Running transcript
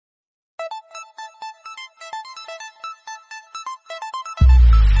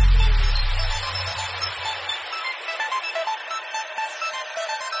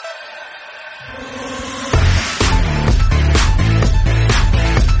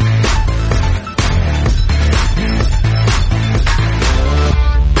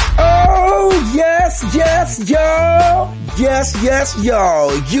Yes,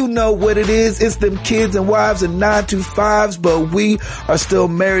 y'all. You know what it is. It's them kids and wives and 925s, but we are still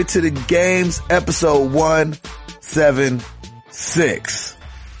married to the games. Episode 176.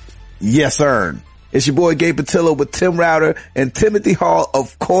 Yes, sir. It's your boy Gabe Patillo with Tim Router and Timothy Hall,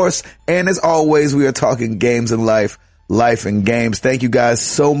 of course. And as always, we are talking games and life and games. Thank you guys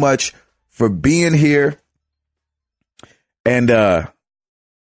so much for being here. And,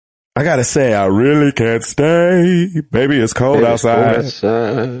 I gotta say, I really can't stay. Baby, it's cold outside.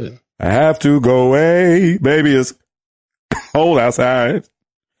 I have to go away. Baby, it's cold outside.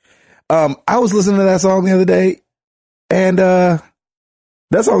 I was listening to that song the other day, and that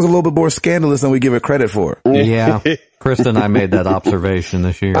song's a little bit more scandalous than we give it credit for. Yeah. Krista and I made that observation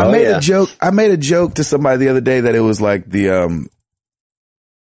this year. I made a joke to somebody the other day that it was like the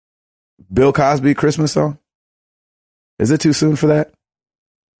Bill Cosby Christmas song. Is it too soon for that?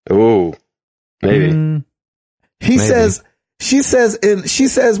 Oh, maybe. She says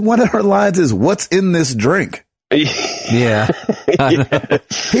one of her lines is, "What's in this drink?" Yeah.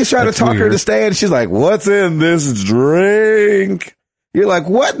 He's trying to talk her to stay, and she's like, "What's in this drink?" You're like,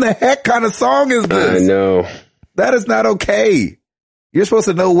 what in the heck kind of song is this? I know. That is not okay. You're supposed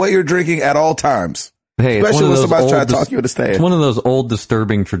to know what you're drinking at all times. Hey, especially when somebody's trying to talk you to stay. It's one of those old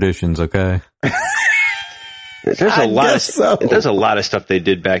disturbing traditions, okay? There's a lot of stuff they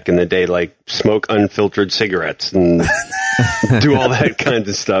did back in the day, like smoke unfiltered cigarettes and do all that kind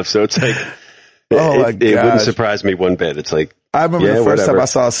of stuff. So it's like, it wouldn't surprise me one bit. It's like, I remember the first time I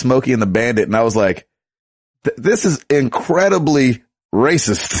saw Smokey and the Bandit, and I was like, this is incredibly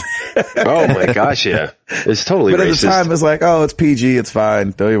racist. Oh my gosh, yeah. It's totally racist. But at the time, it's like, oh, it's PG, it's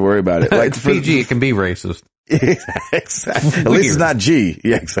fine. Don't even worry about it. Like, it's PG, it can be racist. Exactly. At least it's not G.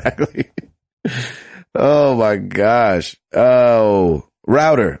 Yeah, exactly. Oh my gosh. Oh,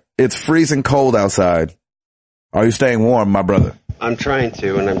 Router, it's freezing cold outside. Are you staying warm, my brother? I'm trying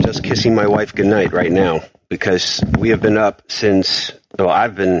to, and I'm just kissing my wife goodnight right now because we have been up since, I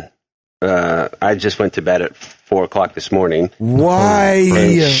just went to bed at 4:00 this morning. Why?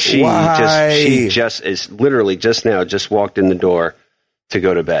 And she just is literally just now just walked in the door to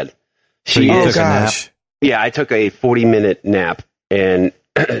go to bed. She took a nap? Yeah, I took a 40-minute nap, and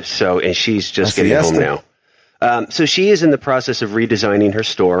she's just getting home now. So she is in the process of redesigning her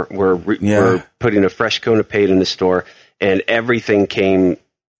store. We're putting a fresh cone of paint in the store, and everything came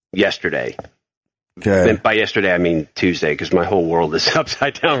yesterday. Okay. And by yesterday, I mean Tuesday, because my whole world is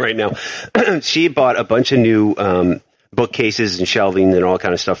upside down right now. She bought a bunch of new bookcases and shelving and all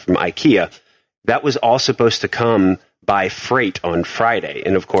kind of stuff from IKEA. That was all supposed to come by freight on Friday,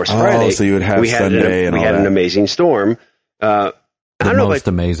 and of course, Friday. So you would have Sunday and all that. We had an amazing storm.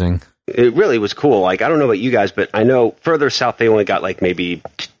 Amazing. It really was cool. Like, I don't know about you guys, but I know further south they only got like maybe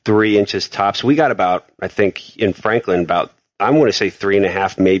 3 inches tops. We got about, I think, in Franklin, I want to say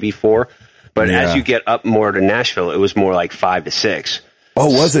 3.5, maybe 4. But as you get up more to Nashville, it was more like 5 to 6. Oh,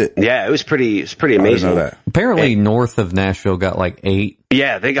 was it? Yeah, it was pretty amazing. I didn't know that. Apparently, north of Nashville got like 8.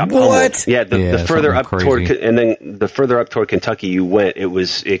 Yeah, they got what? Pummeled. Yeah, the further up toward, and then the further up toward Kentucky you went,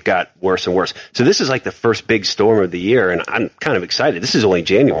 it got worse and worse. So this is like the first big storm of the year, and I'm kind of excited. This is only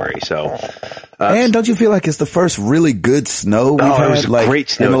January, so. And don't you feel like it's the first really good snow we've had? It was like great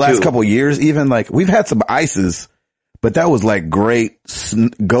snow in the last too. couple of years. Even like we've had some ices, but that was like great.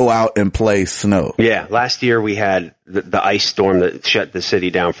 Go out and play snow. Yeah, last year we had the ice storm that shut the city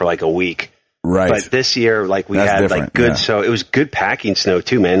down for like a week. Right. But this year, like we had like good, so it was good packing snow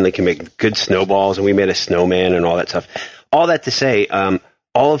too, man. They can make good snowballs, and we made a snowman and all that stuff. All that to say,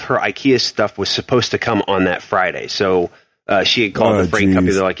 all of her IKEA stuff was supposed to come on that Friday. So she had called the freight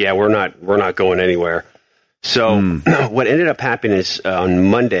company. They're like, "Yeah, we're not going anywhere." So what ended up happening is on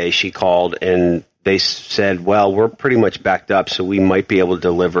Monday she called and they said, "Well, we're pretty much backed up, so we might be able to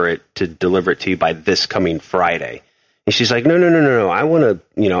deliver it to you by this coming Friday." And she's like, no. I want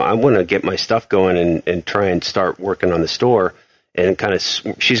to get my stuff going and try and start working on the store. And kind of,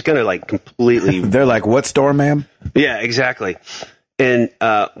 she's going to like completely. They're like, what store, ma'am? Yeah, exactly. And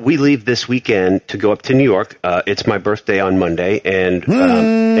we leave this weekend to go up to New York. It's my birthday on Monday. And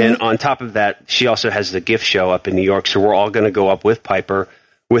on top of that, she also has the gift show up in New York. So we're all going to go up with Piper,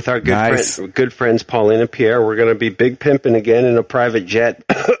 with our good friends, Pauline and Pierre. We're going to be big pimping again in a private jet.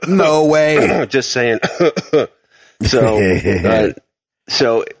 No way. Just saying. So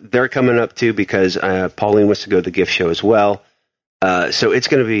they're coming up too because Pauline wants to go to the gift show as well. So it's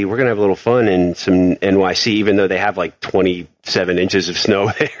going to be, we're going to have a little fun in some NYC, even though they have like 27 inches of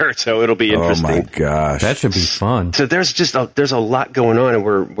snow there. So it'll be interesting. Oh my gosh. That should be fun. So there's there's a lot going on, and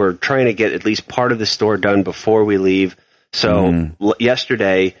we're trying to get at least part of the store done before we leave. So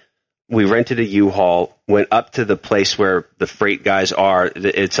yesterday we rented a U-Haul, went up to the place where the freight guys are.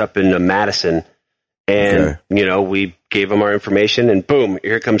 It's up in Madison. And, we gave them our information, and boom,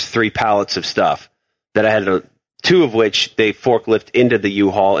 here comes 3 pallets of stuff that I had to, 2 of which they forklift into the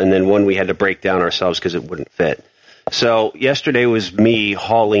U-Haul, and then 1 we had to break down ourselves because it wouldn't fit. So yesterday was me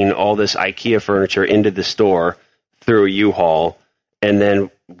hauling all this IKEA furniture into the store through a U-Haul, and then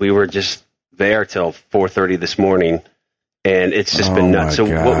we were just there till 4:30 this morning, and it's just been nuts. So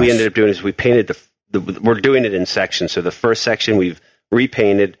what we ended up doing is we painted we're doing it in sections. So the first section we've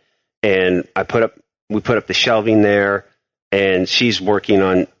repainted, and we put up the shelving there, and she's working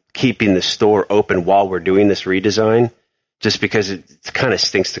on keeping the store open while we're doing this redesign, just because it kind of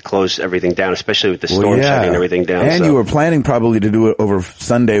stinks to close everything down, especially with the storm shutting everything down. And you were planning probably to do it over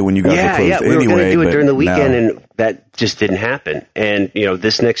Sunday when you guys were closed anyway. We were going to do it during the weekend, and that just didn't happen. And,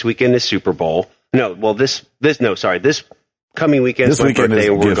 this next weekend is Super Bowl. This coming weekend is my birthday,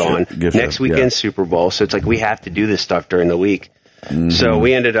 and we're gone. Next weekend's Super Bowl, so it's like we have to do this stuff during the week. Mm-hmm. So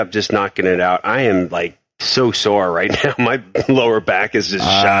we ended up just knocking it out. I am so sore right now. My lower back is just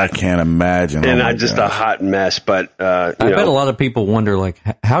shot. I can't imagine. And I'm just a hot mess. But I bet a lot of people wonder,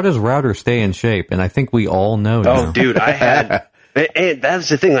 how does Router stay in shape? And I think we all know now. Oh, dude, I had, and that's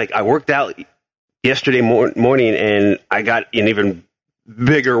the thing. I worked out yesterday morning, and I got an even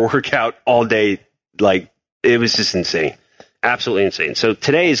bigger workout all day. It was just insane. Absolutely insane. So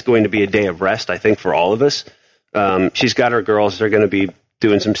today is going to be a day of rest, I think, for all of us. She's got her girls. They're going to be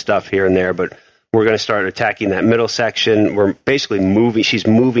doing some stuff here and there, but we're going to start attacking that middle section. We're basically she's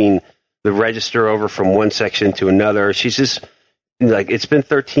moving the register over from one section to another. She's just it's been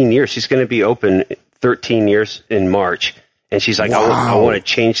 13 years. She's going to be open 13 years in March. And she's like, I want to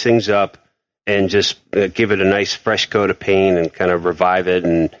change things up and just give it a nice fresh coat of paint and kind of revive it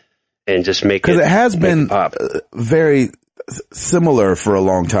and just make it. Because it has been very similar for a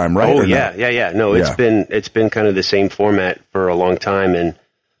long time, right? Oh, yeah. No, it's been kind of the same format for a long time, and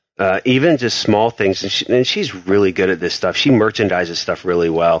even just small things. And she's really good at this stuff. She merchandises stuff really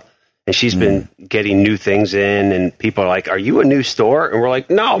well, and she's been getting new things in. And people are like, "Are you a new store?" And we're like,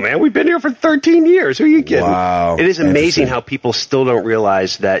 "No, man, we've been here for 13 years. Who are you kidding?" Wow, it is amazing how people still don't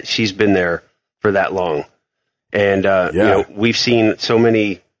realize that she's been there for that long. And we've seen so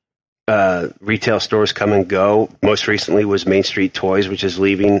many retail stores come and go. Most recently was Main Street Toys, which is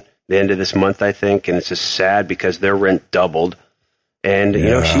leaving the end of this month, I think, and it's just sad because their rent doubled. And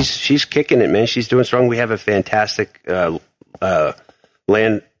she's kicking it, man. She's doing strong. We have a fantastic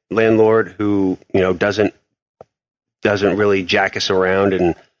landlord who doesn't really jack us around,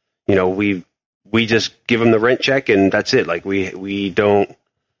 and we just give him the rent check and that's it. We don't.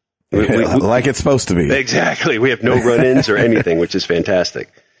 Like it's supposed to be. Exactly. We have no run-ins or anything, which is fantastic.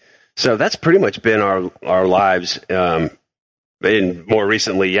 So that's pretty much been our lives, and more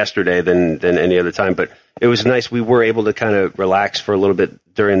recently yesterday than any other time. But it was nice. We were able to kind of relax for a little bit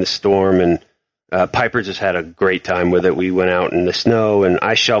during the storm, and Piper just had a great time with it. We went out in the snow, and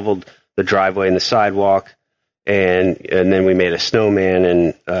I shoveled the driveway and the sidewalk, and then we made a snowman,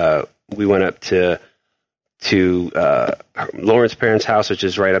 and we went up to Lauren's parents' house, which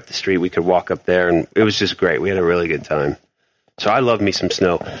is right up the street. We could walk up there, and it was just great. We had a really good time. So I love me some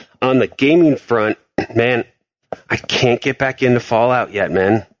snow. On the gaming front, man, I can't get back into Fallout yet,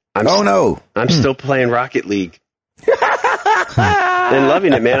 man. I'm still playing Rocket League. And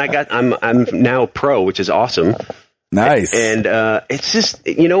loving it, man. I'm now pro, which is awesome. Nice. And it's just,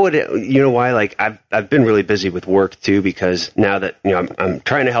 you know why? I've been really busy with work too, because now that I'm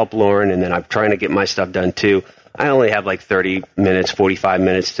trying to help Lauren, and then I'm trying to get my stuff done too. I only have 30 minutes, 45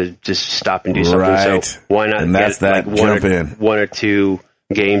 minutes to just stop and do something. Right. So why not get one or two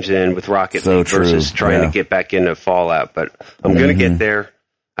games in with Rocket League versus trying to get back into Fallout? But I'm going to get there.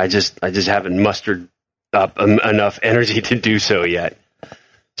 I just haven't mustered up enough energy to do so yet.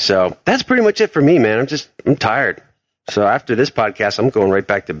 So that's pretty much it for me, man. I'm tired. So after this podcast, I'm going right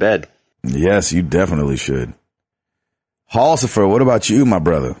back to bed. Yes, you definitely should. Halsifer, what about you, my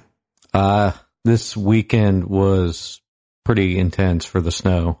brother? This weekend was pretty intense for the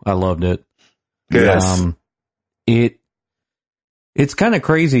snow. I loved it. Yes. It's kind of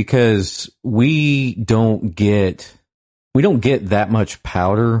crazy because we don't get that much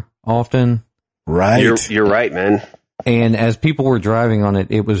powder often. Right. You're right, man. And as people were driving on it,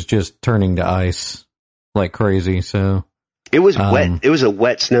 it was just turning to ice like crazy. So it was wet. It was a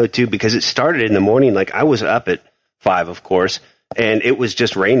wet snow too, because it started in the morning. I was up at 5, of course. And it was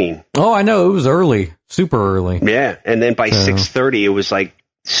just raining. Oh, I know. It was early, super early. Yeah. And then by 6:30, it was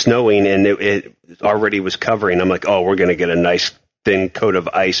snowing, and it already was covering. I'm like, oh, we're going to get a nice thin coat of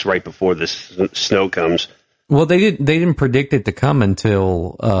ice right before the snow comes. Well, they didn't predict it to come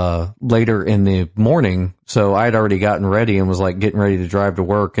until later in the morning. So I'd already gotten ready and was like getting ready to drive to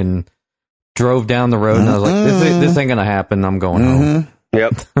work and drove down the road and I was like, this ain't gonna happen. I'm going home.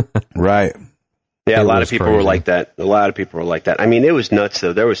 Yep. Right. Yeah, a lot of people were like that. A lot of people were like that. I mean, it was nuts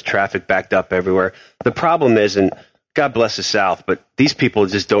though. There was traffic backed up everywhere. The problem is, and God bless the South, but these people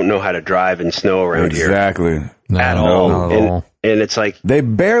just don't know how to drive in snow around here. Exactly. At all. And it's like they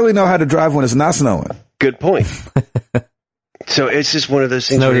barely know how to drive when it's not snowing. Good point. So it's just one of those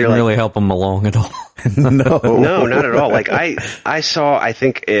things. Snow didn't really help them along at all. No, not at all. Like I saw, I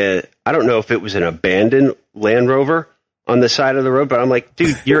think, I don't know if it was an abandoned Land Rover on the side of the road, but I'm like,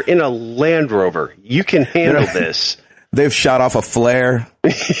 dude, you're in a Land Rover. You can handle this. They've shot off a flare.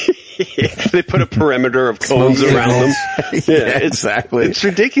 They put a perimeter of cones around them. Yeah, exactly. It's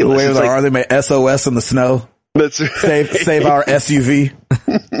ridiculous. The way they are, they made SOS in the snow. That's save our SUV.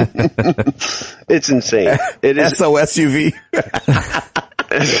 It's insane. It is SOSUV.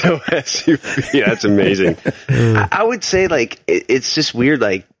 SOSUV. Yeah, that's amazing. I would say like it's just weird.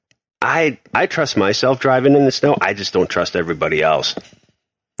 Like I trust myself driving in the snow. I just don't trust everybody else.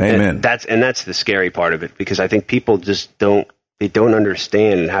 Amen. And that's the scary part of it because I think people just don't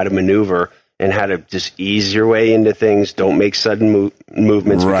understand how to maneuver and how to just ease your way into things. Don't make sudden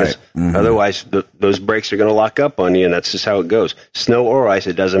movements because otherwise those brakes are going to lock up on you, and that's just how it goes. Snow or ice,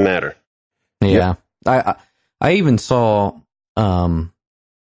 it doesn't matter. Yeah. I even saw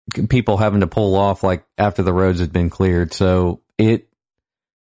people having to pull off like after the roads had been cleared. So it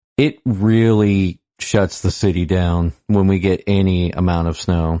really shuts the city down when we get any amount of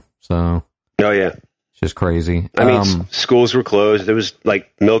snow. So oh yeah. Just crazy. I mean, schools were closed. It was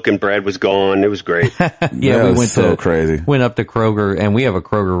like milk and bread was gone. It was great. Yeah, we went crazy. Went up to Kroger, and we have a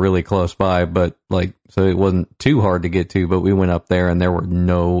Kroger really close by, but so it wasn't too hard to get to. But we went up there, and there were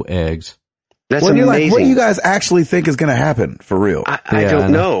no eggs. That's amazing. What do you guys actually think is going to happen for real? I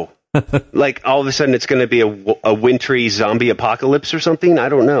don't know. Like all of a sudden, it's going to be a wintry zombie apocalypse or something. I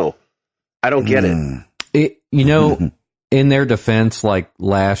don't know. I don't get it. In their defense, like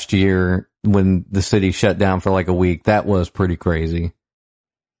last year, when the city shut down for like a week, that was pretty crazy.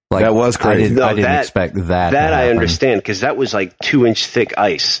 Like that was crazy. I didn't expect that. That I understand because that was like 2-inch thick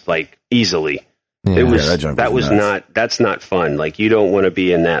ice, like easily. Yeah. It was nuts. that's not fun. Like you don't want to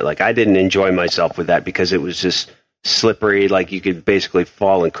be in that. Like I didn't enjoy myself with that because it was just slippery. Like you could basically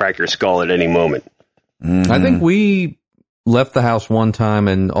fall and crack your skull at any moment. I think we left the house one time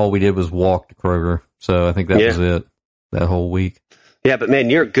and all we did was walk to Kroger. So I think that was it that whole week. Yeah, but man,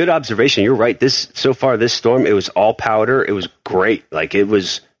 you're good observation. You're right. This storm, it was all powder. It was great. Like it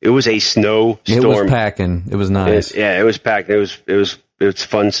was a snow storm. It was packing. It was nice. It was packed. It was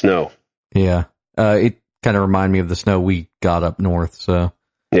fun snow. Yeah. It kind of reminded me of the snow we got up north. So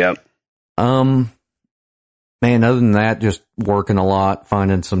yeah. Man, other than that, just working a lot,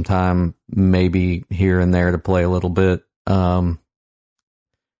 finding some time maybe here and there to play a little bit.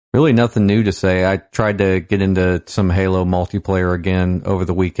 Really nothing new to say. I tried to get into some Halo multiplayer again over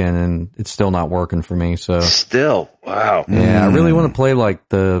the weekend, and it's still not working for me. So still, wow. Yeah, I really want to play like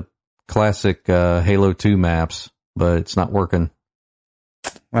the classic Halo 2 maps, but it's not working.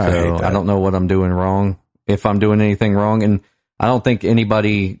 I don't know what I'm doing wrong, if I'm doing anything wrong, and I don't think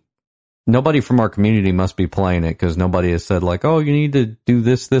nobody from our community must be playing it because nobody has said like, oh, you need to do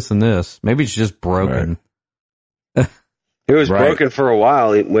this, this, and this. Maybe it's just broken. Right. It was broken for a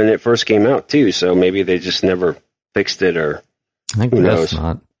while when it first came out too, so maybe they just never fixed it, or I think who that's knows.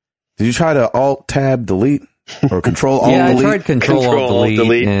 not. Did you try to Alt-Tab-Delete or Control-Alt-Delete? Yeah, I tried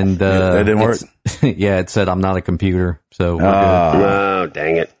Control-Alt-Delete, and that didn't work. Yeah, it said I'm not a computer, so we're good. Oh,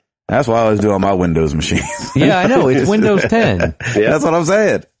 dang it! That's what I always do on my Windows machine. Yeah, I know it's Windows 10. Yeah. That's what I'm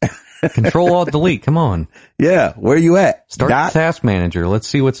saying. Control-Alt-Delete. Come on. Yeah, where you at? Start the task manager. Let's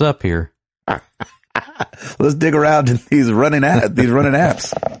see what's up here. Let's dig around in these running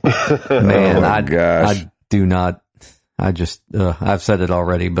apps. Man, I do not. I just I've said it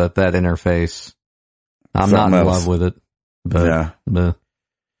already, but that interface, I'm not in love with it. But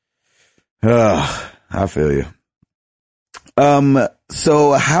I feel you.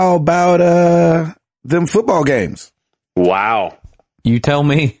 So how about them football games? Wow. You tell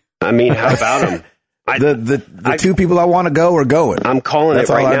me. I mean, how about them? The two people I want to go are going. I'm calling it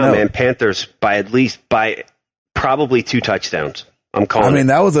right now, man. Panthers by probably 2 touchdowns. I'm calling. I mean,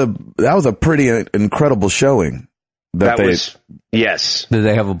 that was a pretty incredible showing. Yes. Did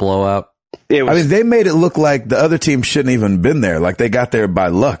they have a blowout? They made it look like the other team shouldn't even been there. Like they got there by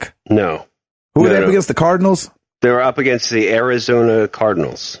luck. No. Who were they up against? The Cardinals? They were up against the Arizona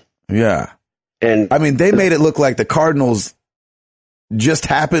Cardinals. Yeah. And they made it look like the Cardinals just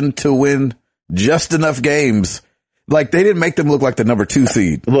happened to win just enough games. Like, they didn't make them look like the number 2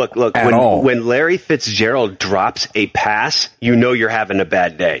 seed. Look, when Larry Fitzgerald drops a pass, you know you're having a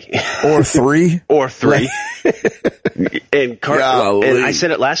bad day. Or 3. Or 3. And I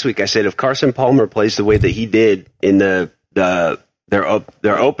said it last week. I said, if Carson Palmer plays the way that he did in their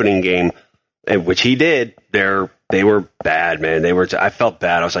opening game, which he did, they were bad, man. I felt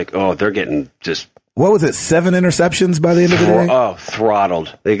bad. I was like, oh, they're getting just... What was it? 7 interceptions by the end of the day? Oh,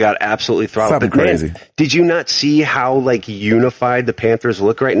 throttled. They got absolutely throttled. Something crazy. Man, did you not see how like unified the Panthers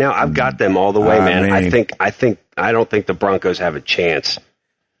look right now? I've got them all the way, man. I don't think the Broncos have a chance.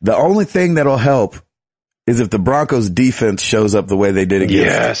 The only thing that'll help is if the Broncos defense shows up the way they did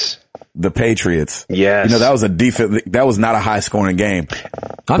against the Patriots. Yes. You know, that was a defense. That was not a high scoring game.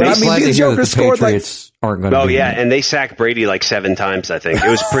 These Jokers scored Patriots aren't going to. Oh yeah, and they sacked Brady like 7 times. I think it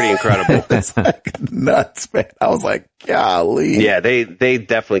was pretty incredible. That's like nuts, man. I was like, golly. Yeah, they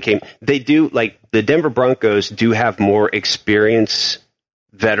definitely came. They do, like, the Denver Broncos do have more experience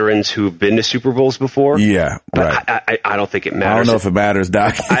veterans who've been to Super Bowls before. Yeah, but right. I don't think it matters. I don't know if it matters,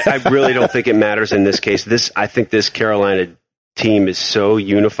 Doc. I really don't think it matters in this case. I think this Carolina team is so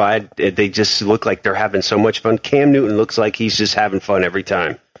unified. They just look like they're having so much fun. Cam Newton looks like he's just having fun every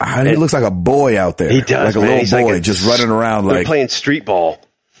time. He looks like a boy out there. He does, like a little boy, just running around. They're like playing street ball.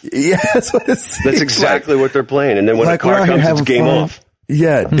 Yeah, that's what it seems That's exactly what they're playing. And then when like a car comes, it's game off.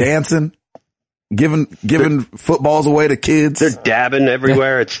 Yeah, dancing, giving footballs away to kids. They're dabbing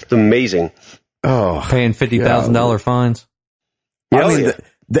everywhere. It's amazing. Oh, paying $50,000 fines. I mean,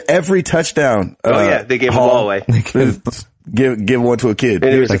 every touchdown. They gave the ball away. Give one to a kid.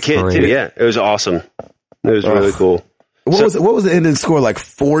 And it was a kid too. Yeah, it was awesome. It was really cool. What was the ending score? Like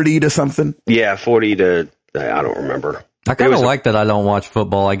 40 to something? Yeah, 40 to, I don't remember. I kind of like that I don't watch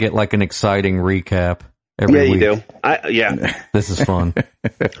football. I get like an exciting recap every week. You do. This is fun.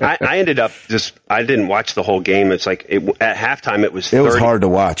 I ended up I didn't watch the whole game. It's like at halftime it was 30, it was hard to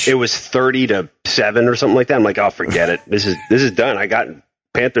watch. It was 30-7 or something like that. I'm like, oh, forget it. This is done. I got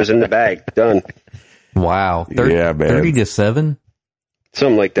Panthers in the bag. Done. Wow. 30-7?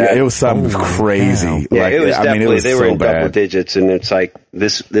 Something like that. Yeah, it was something crazy. Wow. Yeah, it was definitely, they were in bad. double digits, and it's like,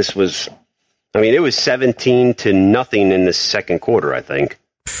 this was, I mean, it was 17-0 in the second quarter, I think.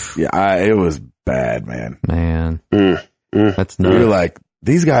 Yeah, it was bad, man. Man. That's nuts. We were like,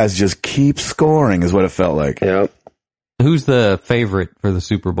 these guys just keep scoring is what it felt like. Yep. Who's the favorite for the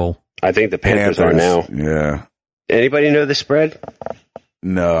Super Bowl? I think the Panthers are now. Yeah. Anybody know the spread?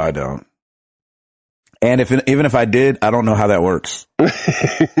 No, I don't. And even if I did, I don't know how that works.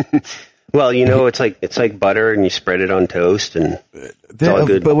 Well, you know, it's like butter and you spread it on toast and it's all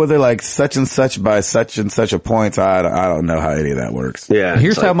good. But were they like such and such by such and such a point? I don't know how any of that works. Yeah.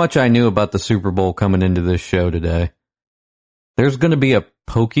 Here's how much I knew about the Super Bowl coming into this show today. There's going to be a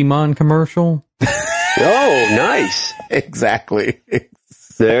Pokemon commercial. Oh, nice. Exactly.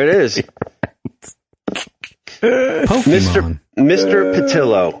 There it is. Pokemon. Mr.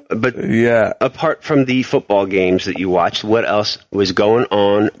 Patillo, but yeah. Apart from the football games that you watched, what else was going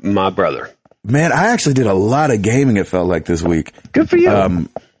on, my brother? Man, I actually did a lot of gaming, it felt like, this week. Good for you.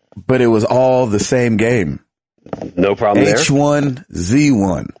 But it was all the same game. No problem there.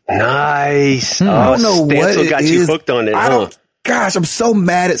 H1Z1. Nice. I don't know what it got is. You hooked on it. Gosh, I'm so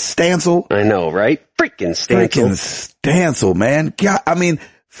mad at Stancil. I know, right? Freaking Stancil, man. God, I mean,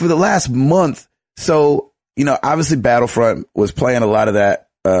 for the last month, so... You know, obviously Battlefront was playing a lot of that,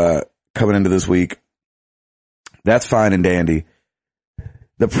 coming into this week. That's fine and dandy.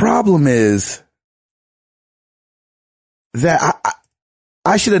 The problem is that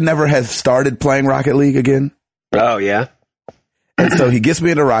I should have never have started playing Rocket League again. Oh, yeah. And so he gets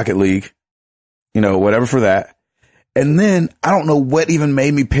me into Rocket League, you know, whatever for that. And then I don't know what even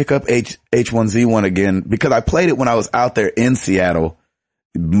made me pick up H1Z1 again, because I played it when I was out there in Seattle,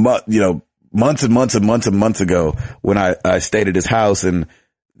 months and months ago when I stayed at his house, and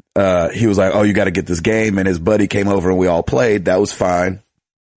he was like, oh, you got to get this game. And his buddy came over and we all played. That was fine.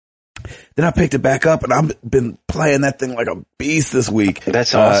 Then I picked it back up and I've been playing that thing like a beast this week.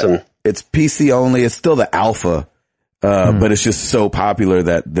 That's awesome. It's PC only. It's still the alpha. But it's just so popular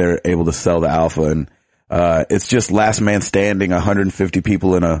that they're able to sell the alpha. And it's just last man standing, 150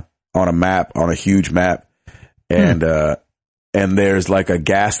 people on a map, on a huge map. And there's like a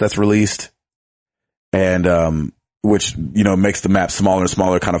gas that's released. And, which, you know, makes the map smaller and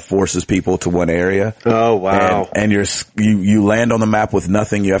smaller, kind of forces people to one area. Oh, wow. And you land on the map with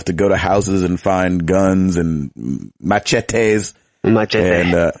nothing. You have to go to houses and find guns and machetes. And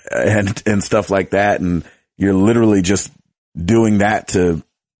stuff like that. And you're literally just doing that to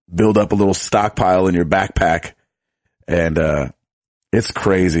build up a little stockpile in your backpack. And, It's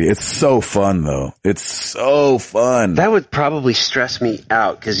crazy. It's so fun though. It's so fun. That would probably stress me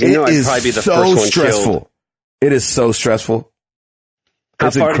out because I'd probably be the first one stressful. killed. It is so stressful.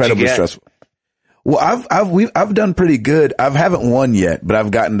 It's incredibly stressful. Well, I've done pretty good. I haven't won yet, but I've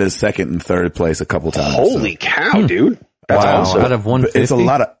gotten to second and third place a couple times. Holy cow, dude! That's awesome. Out of 150? It's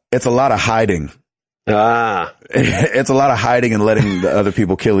a lot of hiding. It's a lot of hiding and letting the other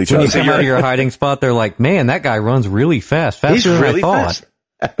people kill each other. When you come out of your hiding spot, they're like, man, that guy runs really fast. Faster than I thought.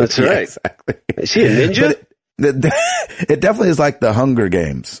 Fast. That's right. Yeah, exactly. Is he a ninja? It definitely is like the Hunger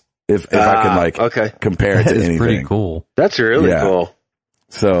Games. If I can compare it to anything. Pretty cool. That's really cool.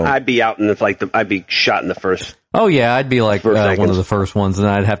 So I'd be out in I'd be shot in the first. Oh yeah, I'd be like one of the first ones, and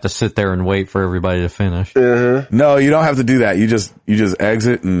I'd have to sit there and wait for everybody to finish. No, you don't have to do that. You just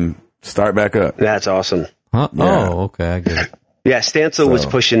exit and start back up. That's awesome. Huh? Yeah. Oh, okay, I get it. Yeah, Stancil was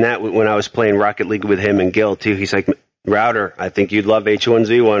pushing that when I was playing Rocket League with him and Gil too. He's like, Router, I think you'd love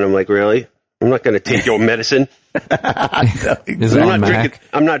H1Z1. I'm like, really? I'm not going to take your medicine. Is it on Mac?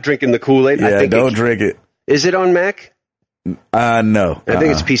 I'm not drinking the Kool-Aid. Yeah, don't drink it. Is it on Mac? No. I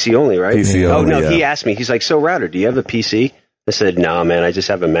think it's PC only, right? PC only. Oh, no, he asked me. He's like, so Router, do you have a PC? I said, no, man, I just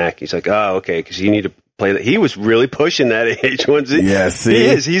have a Mac. He's like, oh, okay, because you need to play that. He was really pushing that H1Z. Yeah, see? He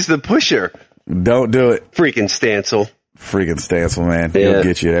is. He's the pusher. Don't do it. Freaking Stancil, man. Yeah. He'll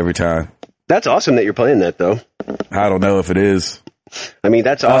get you every time. That's awesome that you're playing that, though. I don't know if it is. I mean,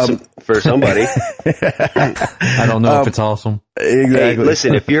 that's awesome for somebody. I don't know if it's awesome. Exactly. Hey,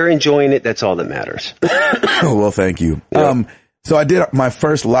 listen, if you're enjoying it, that's all that matters. Well, thank you. Yep. So I did my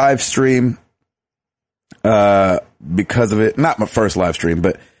first live stream, because of it. Not my first live stream,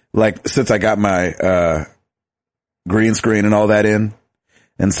 but like since I got my, green screen and all that in.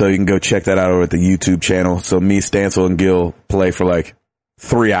 And so you can go check that out over at the YouTube channel. So me, Stancil, and Gil play for like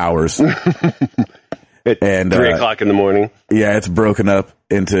 3 hours. And 3 o'clock in the morning. Yeah, it's broken up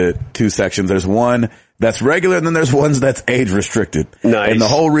into 2 sections. There's one that's regular, and then there's ones that's age restricted. Nice. And the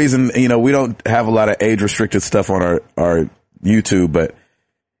whole reason, we don't have a lot of age restricted stuff on our YouTube, but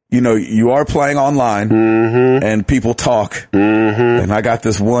you are playing online, and people talk. And I got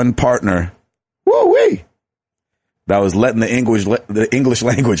this one partner, woo-wee, that was letting the English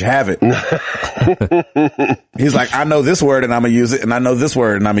language have it. He's like, I know this word and I'm gonna use it, and I know this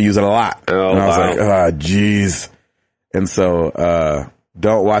word and I'm gonna use it a lot. Oh, and I was like, jeez. And so,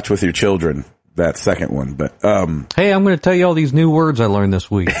 don't watch with your children, that second one. But hey, I'm going to tell you all these new words I learned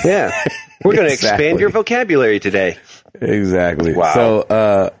this week. Yeah, we're going to expand your vocabulary today. Exactly. Wow.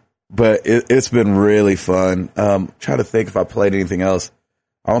 So, but it's been really fun. Trying to think if I played anything else.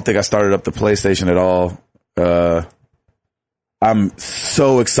 I don't think I started up the PlayStation at all. I'm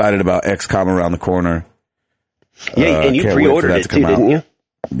so excited about XCOM around the corner. Yeah, and you pre-ordered it too, didn't you?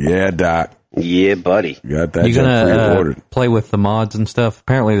 Yeah, Doc. Yeah, buddy. Got that. You gonna play with the mods and stuff?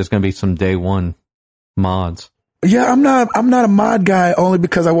 Apparently, there's gonna be some day one mods. Yeah, I'm not a mod guy only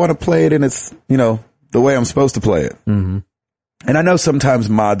because I want to play it in its the way I'm supposed to play it. Mm-hmm. And I know sometimes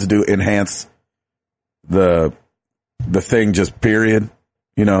mods do enhance the thing just period.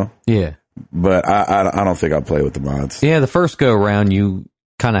 Yeah. But I don't think I'll play with the mods. Yeah, the first go around, you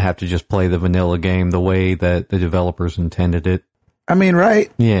kind of have to just play the vanilla game the way that the developers intended it. I mean,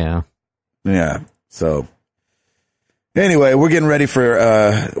 right? Yeah. Yeah. So anyway, we're getting ready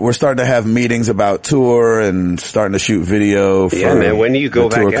for, we're starting to have meetings about tour and starting to shoot video. Yeah, man. When do you go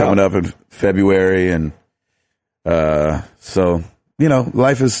back out? Tour coming up in February. And, so,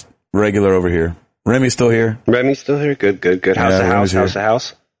 life is regular over here. Remy's still here. Remy's still here. Good. How's the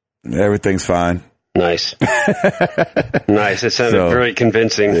house? Everything's fine. Nice. Nice. It sounded very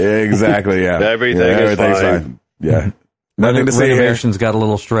convincing. Exactly. Yeah. Everything's fine. Yeah. Nothing to see here. Renovations got a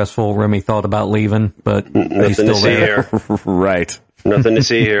little stressful. Remy thought about leaving, but he's still there. Right. Nothing to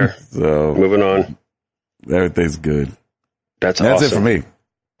see here. So moving on. Everything's good. That's awesome. That's it for me.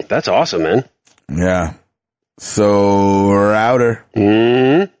 That's awesome, man. Yeah. So Router.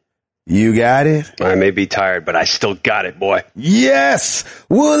 You got it? I may be tired, but I still got it, boy. Yes!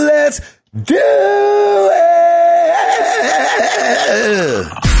 Well, let's do it!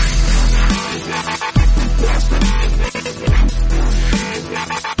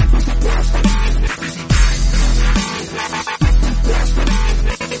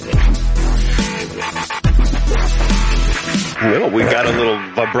 No, we got a little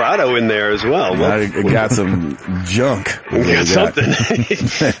vibrato in there as well. I got some junk. We got something.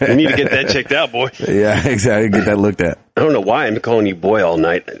 You need to get that checked out, boy. Yeah, exactly. Get that looked at. I don't know why I'm calling you boy all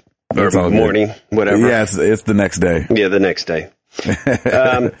night or morning, whatever. Yeah, it's the next day. Yeah, the next day.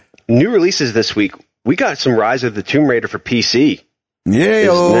 New releases this week. We got some Rise of the Tomb Raider for PC.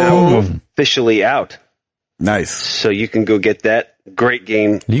 Yeah, it's now officially out. Nice. So you can go get that Great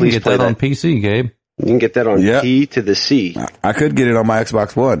game. You can get that on PC, Gabe. You can get that on P to the C. I could get it on my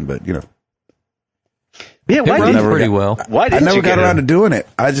Xbox One, but you know. Yeah, why didn't pretty well? Why didn't I never got around to doing it.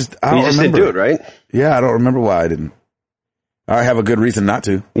 I don't remember. Didn't do it, right? Yeah, I don't remember why I didn't. I have a good reason not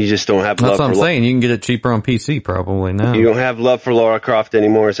to. You just don't have love for... That's what I'm saying. You can get it cheaper on PC probably now. You don't have love for Lara Croft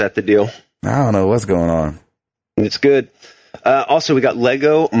anymore. Is that the deal? I don't know what's going on. It's good. Also, we got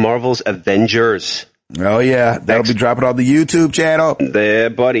Lego Marvel's Avengers. Oh, yeah. That'll be dropping on the YouTube channel. Yeah,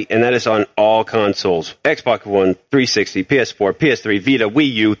 buddy. And that is on all consoles. Xbox One, 360, PS4, PS3, Vita,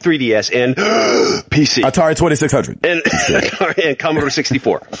 Wii U, 3DS, and PC. Atari 2600. And Commodore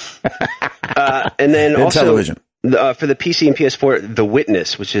 64. And then and also... television. For the PC and PS4, The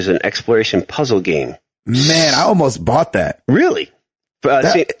Witness, which is an exploration puzzle game. Man, I almost bought that. Really?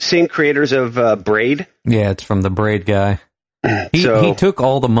 Same creators of Braid? Yeah, it's from the Braid guy. He took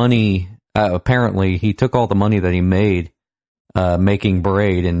all the money, apparently, he took all the money that he made making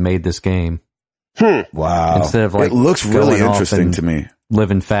Braid and made this game. Wow. Instead of like, it looks really interesting to me.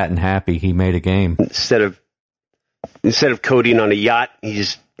 Living fat and happy, he made a game. Instead of coding on a yacht, he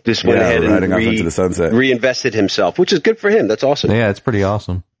just went ahead and into the sunset. Reinvested himself, which is good for him. That's awesome. Yeah, it's pretty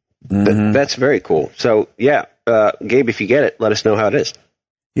awesome. That's very cool. So yeah, Gabe, if you get it, let us know how it is.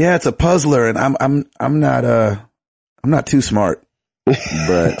 Yeah, it's a puzzler, and I'm not too smart,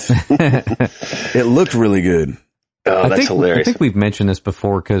 but it looked really good. Oh, that's hilarious. I think we've mentioned this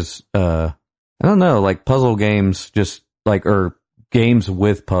before because I don't know, like puzzle games, or games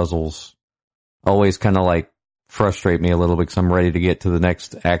with puzzles, always kind of like frustrate me a little bit because I'm ready to get to the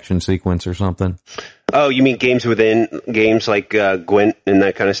next action sequence or something. Oh, you mean games within games like Gwent and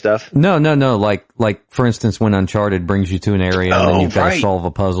that kind of stuff? No. Like for instance, when Uncharted brings you to an area and then you've got to solve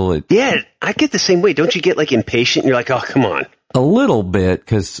a puzzle. Yeah, I get the same way. Don't you get like impatient? You're like, oh, come on. A little bit,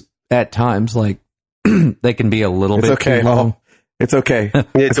 because at times, like, they can be a little bit too long. It's okay.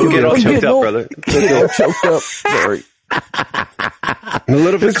 Don't get all choked up, brother. Don't get all choked up. Sorry. A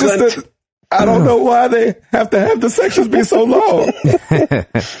little bit clamped. I don't know why they have to have the sections be so long.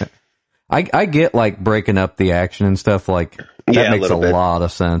 I get like breaking up the action and stuff, like that makes a lot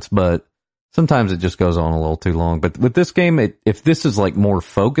of sense, but sometimes it just goes on a little too long. But with this game, if this is like more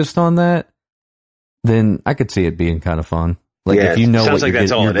focused on that, then I could see it being kind of fun. Like if you know what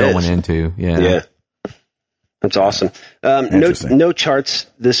you're going into. Yeah. That's awesome. No charts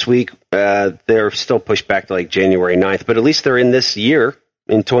this week. They're still pushed back to like January 9th, but at least they're in this year.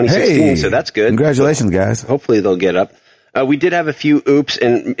 In 2016, so that's good. Congratulations, guys. Hopefully they'll get up. We did have a few oops,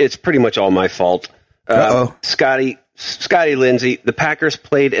 and it's pretty much all my fault. Scotty Lindsay, the Packers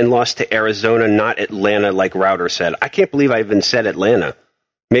played and lost to Arizona, not Atlanta, like Router said. I can't believe I even said Atlanta.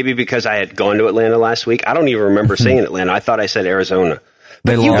 Maybe because I had gone to Atlanta last week. I don't even remember saying Atlanta. I thought I said Arizona.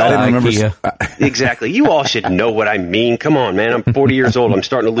 They lost. Exactly. You all should know what I mean. Come on, man. I'm 40 years old. I'm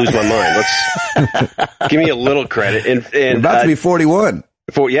starting to lose my mind. Let's give me a little credit. And you're about to be 41.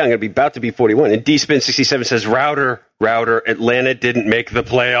 I'm going to be about to be 41. And DSpin67 says, Router, Atlanta didn't make the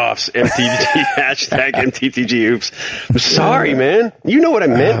playoffs. MTG, hashtag MTTG oops. I'm sorry, man. You know what I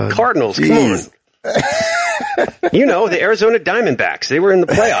meant. Cardinals, geez. Come on. You know, the Arizona Diamondbacks. They were in the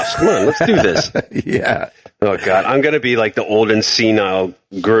playoffs. Come on, let's do this. Yeah. Oh, God. I'm going to be like the old and senile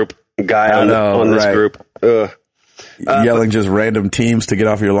group guy on this group. Yelling just random teams to get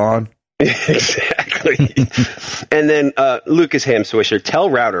off your lawn. Exactly. And then Lucas Hamswisher, tell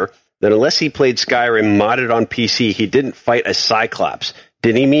Router that unless he played Skyrim modded on PC, he didn't fight a Cyclops.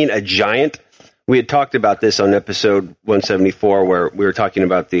 Did he mean a giant? We had talked about this on episode 174 where we were talking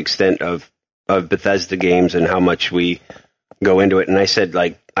about the extent of Bethesda games and how much we go into it. And I said,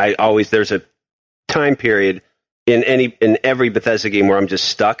 like, there's a time period in every Bethesda game where I'm just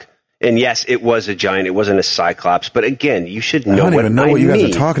stuck. And yes, it was a giant. It wasn't a Cyclops. But again, you should know what I mean. I don't even know what you guys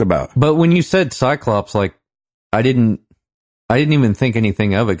are talking about. But when you said Cyclops, like, I didn't even think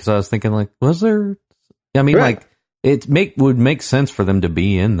anything of it because I was thinking, like, was there? I mean, like, it would make sense for them to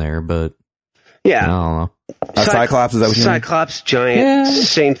be in there, but yeah, I don't know. Cyclops, is that what you mean? Cyclops, giant,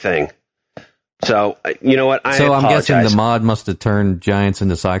 same thing. So you know what? I'm guessing the mod must have turned giants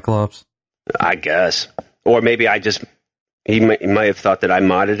into Cyclops. I guess, or maybe he might have thought that I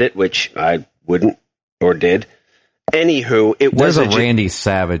modded it, which I wouldn't or did. Anywho, there's a Randy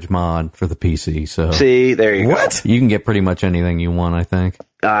Savage mod for the PC. So see, there you go. What? You can get pretty much anything you want, I think.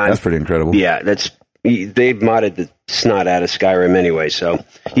 That's pretty incredible. Yeah, they modded the snot out of Skyrim anyway. So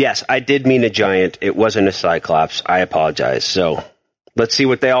yes, I did mean a giant. It wasn't a Cyclops. I apologize. So let's see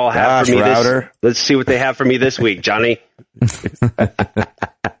what they all have for me. Let's see what they have for me this week, Johnny.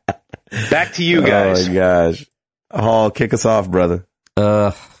 Back to you guys. Oh my gosh. Oh, kick us off, brother.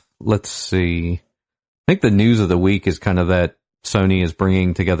 Let's see. I think the news of the week is kind of that Sony is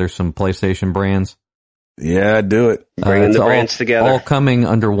bringing together some PlayStation brands. Yeah, do it. Bringing the brands together. All coming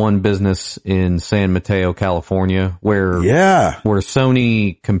under one business in San Mateo, California, where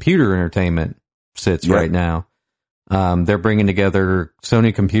Sony Computer Entertainment sits right now. They're bringing together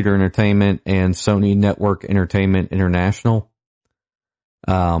Sony Computer Entertainment and Sony Network Entertainment International.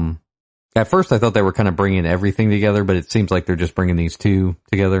 At first I thought they were kind of bringing everything together, but it seems like they're just bringing these two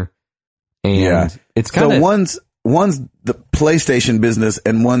together. And it's kind of... So one's the PlayStation business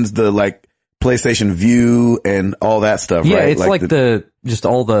and one's the like PlayStation View and all that stuff, right? Yeah, it's like just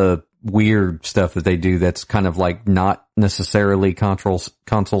all the weird stuff that they do that's kind of like not necessarily console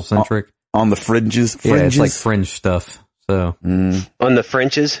centric. On the fringes? Yeah, it's like fringe stuff. So on the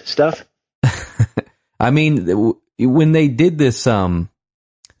fringes stuff? I mean, when they did this,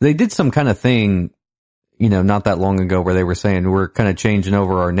 they did some kind of thing, not that long ago where they were saying we're kind of changing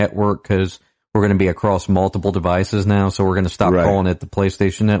over our network because we're going to be across multiple devices now. So we're going to stop calling it the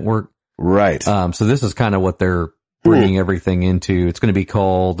PlayStation Network. Right. So this is kind of what they're bringing everything into. It's going to be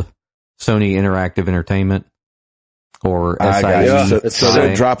called Sony Interactive Entertainment or SIE. So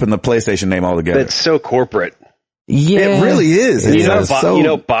they're dropping the PlayStation name altogether. It's so corporate. Yeah. It really is.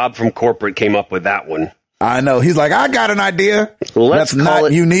 Bob from corporate came up with that one. I know. He's like, I got an idea. That's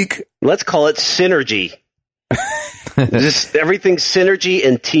not unique. Let's call it synergy. Just everything's synergy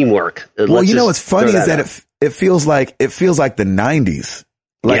and teamwork. Well, what's funny is that it feels like the 90s.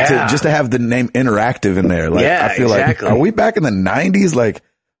 Like just to have the name interactive in there. Like I feel like, are we back in the 90s? Like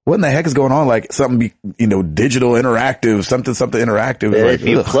what in the heck is going on? Like something digital interactive, something interactive. Like, if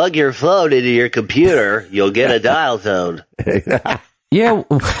you plug your phone into your computer, you'll get a dial tone. Yeah.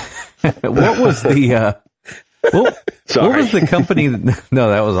 What was the what was the company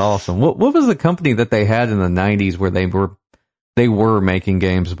no, that was awesome. What was the company that they had in the 90s where they were making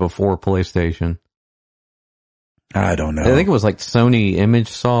games before PlayStation? I don't know. I think it was like Sony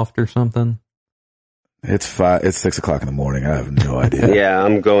ImageSoft or something. It's 6 o'clock in the morning. I have no idea. Yeah,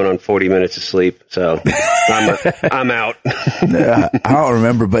 I'm going on 40 minutes of sleep, so I'm out. I don't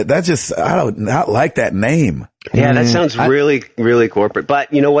remember, but I don't like that name. Yeah, that sounds really, really corporate.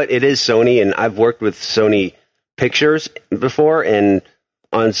 But you know what? It is Sony, and I've worked with Sony Pictures before, and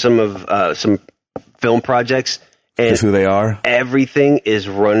on some film projects. And that's who they are. Everything is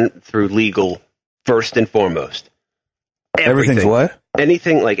run through legal first and foremost. Everything's what?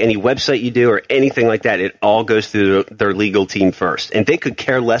 Anything, like any website you do or anything like that, it all goes through their legal team first. And they could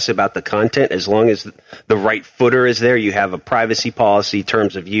care less about the content as long as the right footer is there. You have a privacy policy,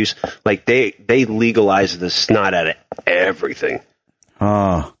 terms of use. Like they legalize the snot out of everything.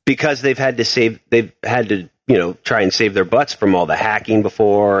 Because they've had to try and save their butts from all the hacking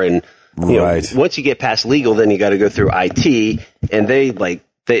before. And once you get past legal, then you got to go through IT, and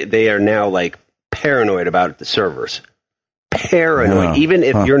they are now like paranoid about the servers. Paranoid. Even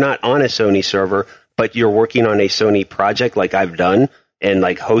if you're not on a Sony server, but you're working on a Sony project like I've done, and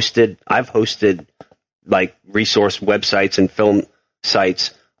I've hosted like resource websites and film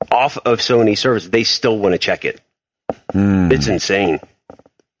sites off of Sony servers, they still want to check it. It's insane.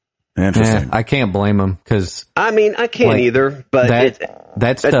 Interesting. Yeah, I can't blame them because I can't either. But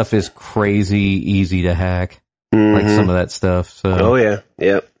that stuff is crazy easy to hack. Like some of that stuff. So yeah.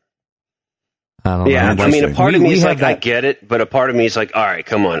 I don't know. I mean, a part of me is like, I get it, but a part of me is like, all right,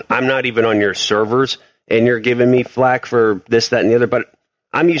 come on. I'm not even on your servers, and you're giving me flack for this, that, and the other. But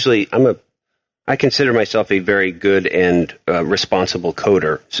I consider myself a very good and responsible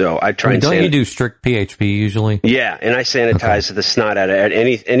coder. So I try and don't you do strict PHP usually? Yeah, and I sanitize the snot out of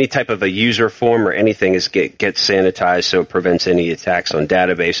it. Any type of a user form or anything gets sanitized, so it prevents any attacks on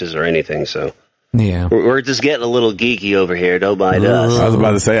databases or anything. So. Yeah, we're just getting a little geeky over here. Don't mind us. I was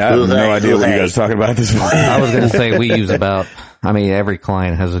about to say, I have no idea what you guys are talking about this morning. I was going to say we use every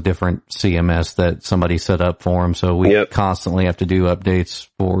client has a different CMS that somebody set up for them, so we constantly have to do updates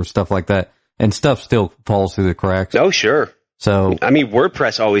for stuff like that, and stuff still falls through the cracks. Oh, sure. So,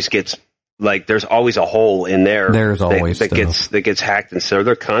 WordPress always gets, there's always a hole in there. There's always that gets hacked, and so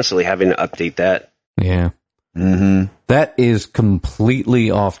they're constantly having to update that. Yeah. Mm-hmm. That is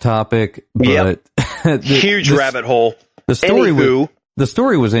completely off topic, but huge rabbit hole. The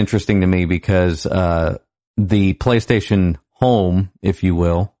story was interesting to me because the PlayStation Home, if you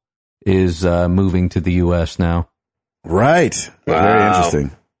will, is moving to the U.S. now. Right. Wow. Very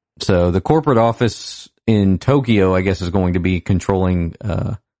interesting. So the corporate office in Tokyo, I guess, is going to be controlling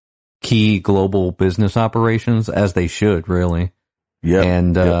key global business operations, as they should, really. Yeah,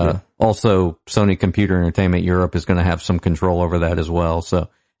 and also Sony Computer Entertainment Europe is going to have some control over that as well. So,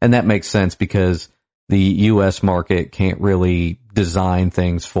 and that makes sense because the U.S. market can't really design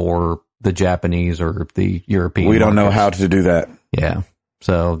things for the Japanese or the European. We don't know how to do that. Yeah.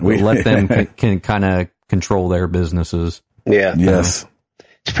 So let them can kind of control their businesses. Yeah. Yes.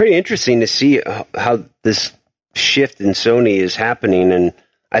 It's pretty interesting to see how this shift in Sony is happening. And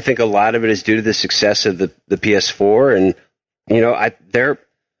I think a lot of it is due to the success of the PS4. And,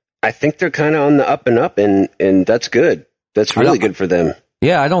 I think they're kind of on the up and up, and that's good. That's really good for them.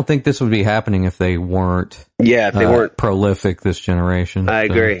 Yeah, I don't think this would be happening if they weren't. Yeah, if they weren't prolific this generation. I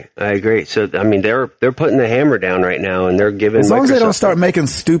agree. So I mean, they're putting the hammer down right now, and they're giving. As long as they don't start making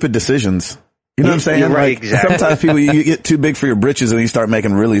stupid decisions. You know what I'm saying? You're right, like, exactly. Sometimes people, you get too big for your britches and you start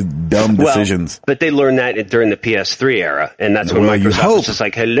making really dumb decisions. But they learned that during the PS3 era, and that's when Microsoft was just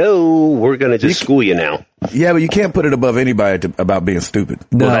like, hello, we're going to just school you now. Yeah, but you can't put it above anybody about being stupid.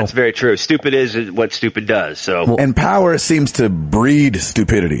 No. Well, that's very true. Stupid is what stupid does. So, and power seems to breed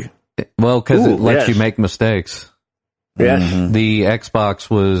stupidity. Well, because it lets you make mistakes. Yes. Mm-hmm. The Xbox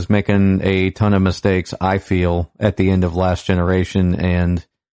was making a ton of mistakes, I feel, at the end of last generation, and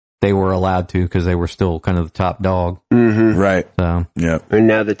they were allowed to because they were still kind of the top dog. Mm-hmm. Right. So, yeah. And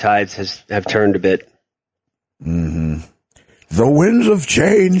now the tides have turned a bit. Mm-hmm. The winds of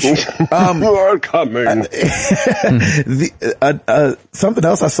change are coming. Something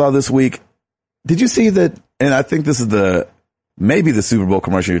else I saw this week. Did you see that? And I think this is maybe the Super Bowl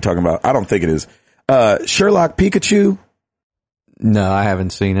commercial you're talking about. I don't think it is. Sherlock Pikachu. No, I haven't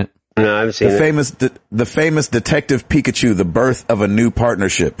seen it. No, I haven't seen it. The famous Detective Pikachu, the birth of a new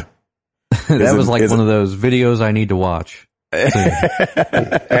partnership. That was like one of those videos I need to watch.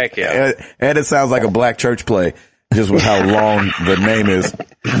 Heck yeah. And it sounds like a black church play, just with how long the name is.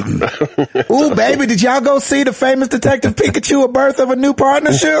 Ooh, baby, did y'all go see the famous Detective Pikachu, a birth of a new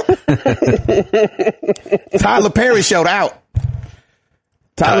partnership? Tyler Perry showed out.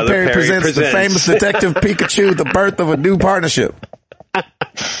 Tyler Perry presents the famous Detective Pikachu, the birth of a new partnership.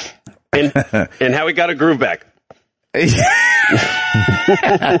 And how we got a groove back.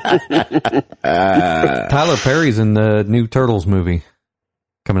 Tyler Perry's in the new Turtles movie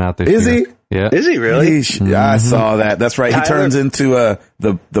coming out this year. Is he? Yeah. Is he really? I saw that. That's right. He turns into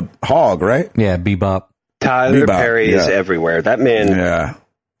the hog, right? Yeah, Bebop. Tyler Perry is everywhere. That man. Yeah.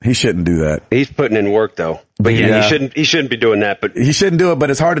 He shouldn't do that. He's putting in work though. But yeah, he shouldn't be doing that, but he shouldn't do it, but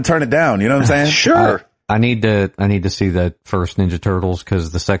it's hard to turn it down, you know what I'm saying? Sure. I need to see that first Ninja Turtles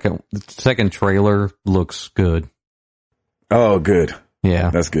because the second trailer looks good. Oh, good. Yeah.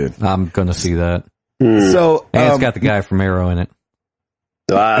 That's good. I'm going to see that. So, and it's got the guy from Arrow in it.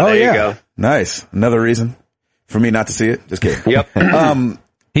 There you go. Nice. Another reason for me not to see it. Just kidding. Yep.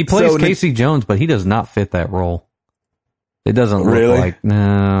 He plays Casey Jones, but he does not fit that role. It doesn't look like,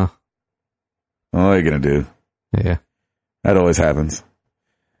 no. What are you going to do? Yeah. That always happens.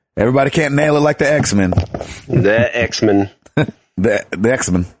 Everybody can't nail it like the X-Men. The X-Men. the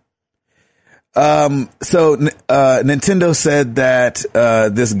X-Men. So Nintendo said that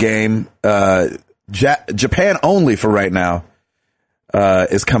this game, Japan only for right now,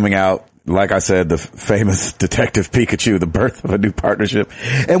 is coming out. Like I said, the famous Detective Pikachu, the birth of a new partnership.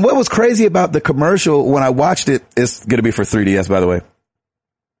 And what was crazy about the commercial when I watched it, it's going to be for 3DS, by the way.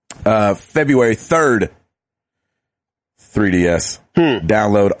 February 3rd, 3DS.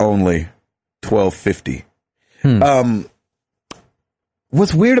 Download only, $12.50.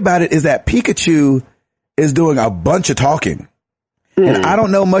 What's weird about it is that Pikachu is doing a bunch of talking. And I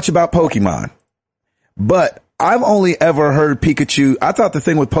don't know much about Pokemon, but I've only ever heard Pikachu. I thought the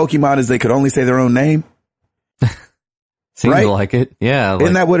thing with Pokemon is they could only say their own name. Seems like it. Yeah.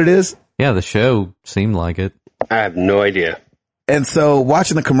 Isn't that what it is? Yeah, the show seemed like it. I have no idea. And so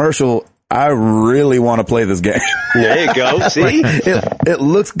watching the commercial, I really want to play this game. There you go. See? It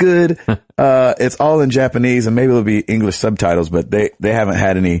looks good. It's all in Japanese and maybe it'll be English subtitles, but they haven't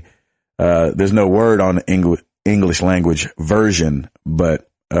had any, there's no word on English language version, but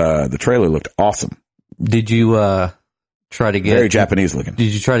the trailer looked awesome. Did you try to get very Japanese looking?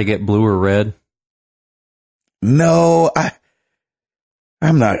 Did you try to get blue or red? No,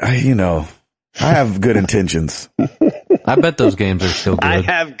 I'm not. I have good intentions. I bet those games are still good. I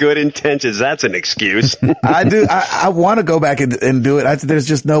have good intentions. That's an excuse. I do. I want to go back and do it. There's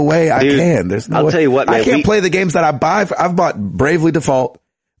just no way I can. There's no way. I'll tell you what, man. I can't play the games that I buy. I've bought Bravely Default,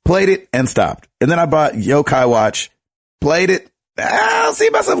 played it and stopped. And then I bought Yokai Watch, played it. I don't see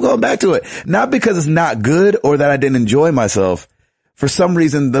myself going back to it. Not because it's not good or that I didn't enjoy myself. For some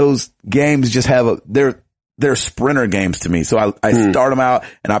reason, those games just have they're sprinter games to me. So I start them out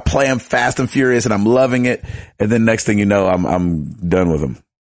and I play them fast and furious and I'm loving it. And then next thing you know, I'm done with them.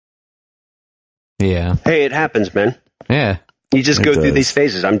 Yeah. Hey, it happens, man. Yeah. You just go through these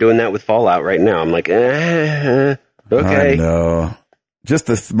phases. I'm doing that with Fallout right now. I'm like, okay. I know.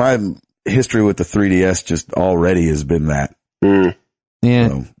 Just my history with the 3DS just already has been that. Mm. Yeah,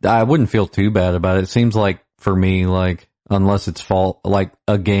 so. I wouldn't feel too bad about it. It seems like for me, like unless it's like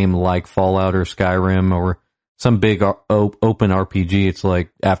a game like Fallout or Skyrim or some big open RPG, it's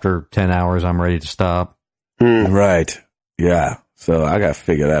like after 10 hours, I'm ready to stop. Mm. Right. Yeah. So I got to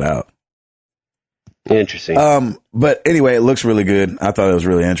figure that out. Interesting. But anyway, it looks really good. I thought it was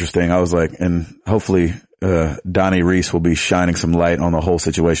really interesting. I was like, and hopefully, Donnie Reese will be shining some light on the whole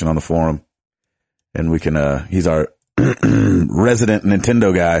situation on the forum. And we can, he's our resident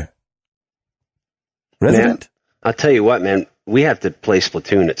Nintendo guy. Resident? Man, I'll tell you what, man, we have to play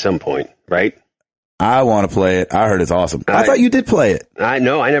Splatoon at some point, right? I want to play it. I heard it's awesome. I thought you did play it. I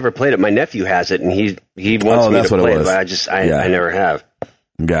know. I never played it. My nephew has it, and he wants me to play it, but I never have.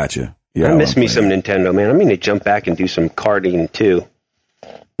 Gotcha. Yeah, I miss me some Nintendo, man. I mean to jump back and do some karting too.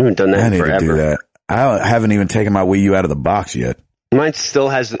 I haven't done that in forever. To do that. I haven't even taken my Wii U out of the box yet. Mine it's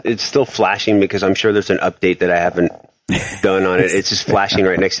still flashing because I'm sure there's an update that I haven't done on it. It's just flashing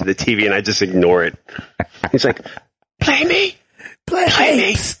right next to the TV, and I just ignore it. It's like, play me. Play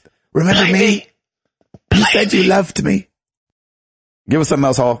me. Remember play me? You said you loved me. Give us something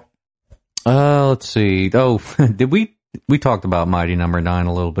else, Hall. Let's see. Oh, did we talked about Mighty Number 9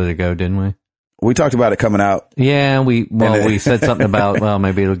 a little bit ago, didn't we? We talked about it coming out. Yeah, we said something about, well,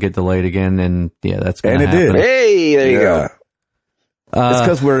 maybe it'll get delayed again, and yeah, that's going to happen. And it did. Hey, there you go. It's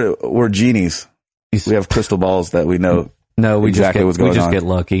because we're genies. We have crystal balls that we know. No, we exactly what's going on. We just get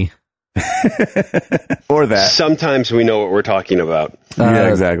lucky. Or that. Sometimes we know what we're talking about. Yeah,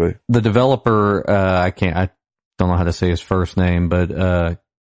 exactly. The developer, I don't know how to say his first name, but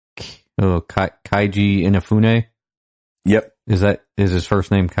Kaiji Inafune. Yep. Is his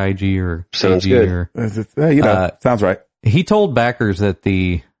first name Kaiji or sounds Kaiji good? Or, sounds right. He told backers that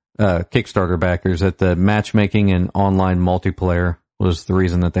the Kickstarter backers that the matchmaking and online multiplayer was the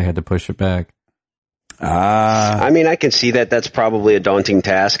reason that they had to push it back. I mean, I can see that. That's probably a daunting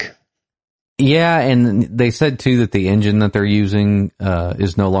task. Yeah, and they said too that the engine that they're using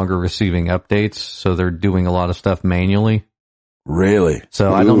is no longer receiving updates, so they're doing a lot of stuff manually. Really?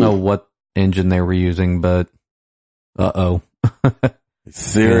 So I don't know what engine they were using, but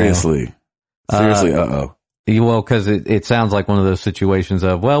Seriously. Well, because it sounds like one of those situations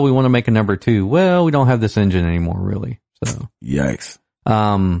of, well, we want to make a number 2. Well, we don't have this engine anymore, really. So yikes.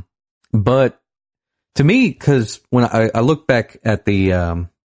 But to me, because when I look back at the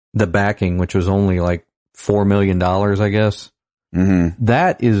backing, which was only like $4 million, I guess,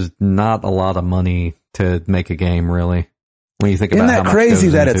 that is not a lot of money to make a game, really. When you think about Isn't that crazy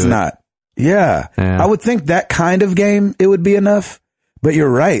that it's not? Yeah. I would think that kind of game, it would be enough. But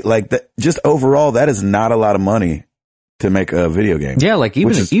you're right. Like just overall, that is not a lot of money to make a video game. Yeah. Like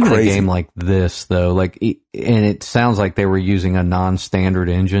even a game like this though, and it sounds like they were using a non-standard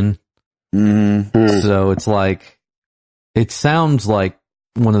engine. Mm-hmm. So it's like, it sounds like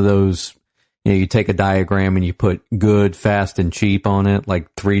one of those, you take a diagram and you put good, fast, and cheap on it,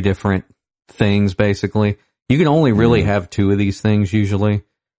 like 3 different things basically. You can only really have 2 of these things usually.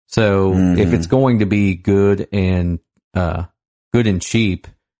 So if it's going to be good and cheap,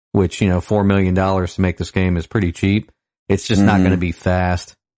 which, $4 million to make this game is pretty cheap, it's just not going to be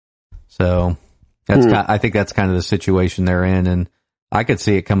fast. So I think that's kind of the situation they're in. And I could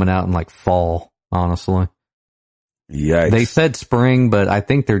see it coming out in like fall, honestly. Yikes. They said spring, but I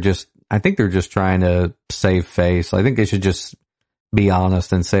think they're just trying to save face. I think they should just be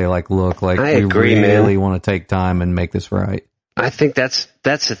honest and say like, look, like we really want to take time and make this right. I think that's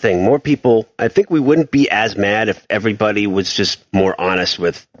the thing. More people, I think we wouldn't be as mad if everybody was just more honest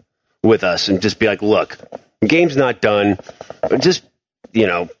with us and just be like, look, the game's not done. Just,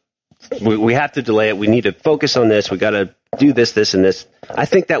 we have to delay it. We need to focus on this. We got to do this, this, and this. I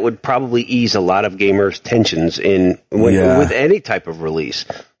think that would probably ease a lot of gamers' tensions with any type of release.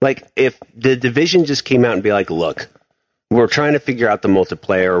 Like if the Division just came out and be like, look, we're trying to figure out the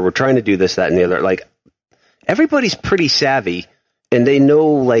multiplayer, or we're trying to do this, that, and the other. Like everybody's pretty savvy and they know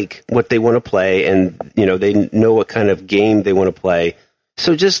like what they want to play, and they know what kind of game they want to play.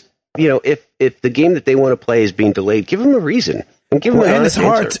 So just if the game that they want to play is being delayed, give them a reason. And give them an honest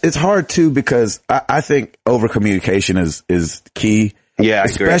answer. It's hard too because I think over communication is key. Yeah,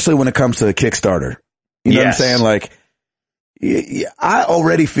 especially when it comes to the Kickstarter. You know what I'm saying? Like, I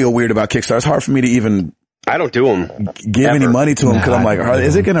already feel weird about Kickstarter. It's hard for me to even. I don't do them. Give any money to them because I'm like,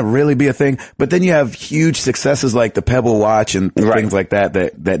 is it going to really be a thing? But then you have huge successes like the Pebble Watch and things like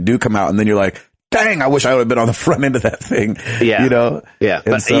that do come out, and then you're like, dang, I wish I would have been on the front end of that thing. Yeah, Yeah,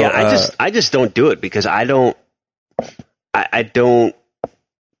 but so, I just don't do it because I don't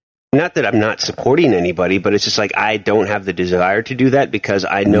not that I'm not supporting anybody, but it's just like I don't have the desire to do that because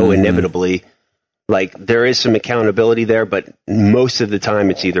I know inevitably, like, there is some accountability there, but most of the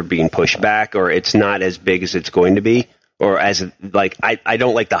time it's either being pushed back or it's not as big as it's going to be, or as, like, I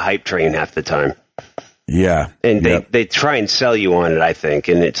don't like the hype train half the time. Yeah. And they try and sell you on it, I think.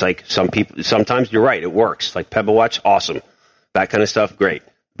 And it's like sometimes you're right, it works. Like Pebble Watch, awesome. That kind of stuff, great.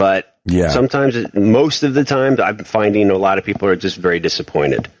 But sometimes, most of the time, I'm finding a lot of people are just very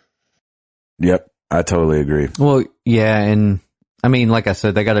disappointed. Yep, I totally agree. Well, yeah, and I mean, like I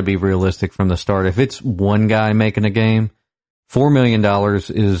said, they got to be realistic from the start. If it's one guy making a game, $4 million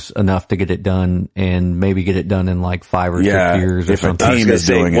is enough to get it done, and maybe get it done in like 5 or 6 years or something. If a team is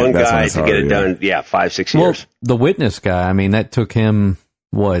doing one it, guy to get it done, 5-6 years. Well, the Witness guy, I mean, that took him,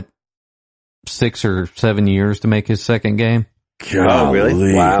 6 or 7 years to make his second game? Golly. Oh,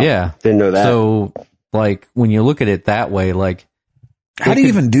 really? Wow. Yeah. Didn't know that. So, like, when you look at it that way, like, how do you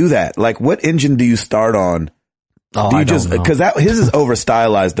even do that? Like, what engine do you start on? Oh, do you I don't know. Because his is over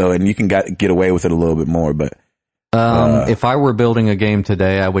stylized though, and you can get away with it a little bit more. But if I were building a game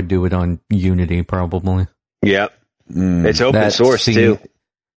today, I would do it on Unity probably. Yep. It's open source too.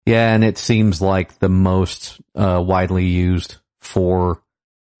 Yeah, and it seems like the most widely used for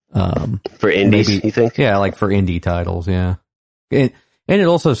indies, you think? Yeah, like for indie titles, yeah. And it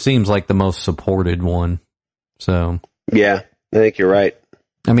also seems like the most supported one. So yeah, I think you're right.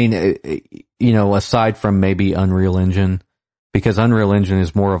 I mean, aside from maybe Unreal Engine, because Unreal Engine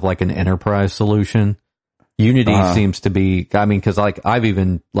is more of like an enterprise solution. Unity seems to be, I mean, cause like I've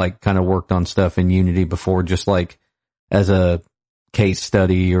even like kind of worked on stuff in Unity before, just like as a case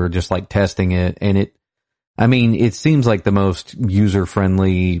study or just like testing it. And it seems like the most user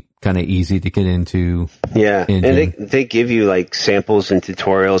friendly, kind of easy to get into. Yeah. engine. And they give you like samples and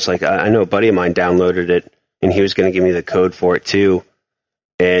tutorials. Like I know a buddy of mine downloaded it and he was going to give me the code for it too.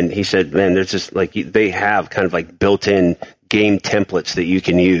 And he said, man, there's just like, they have kind of like built-in game templates that you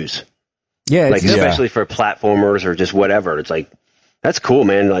can use. Yeah. Like, especially for platformers or just whatever. It's like, that's cool,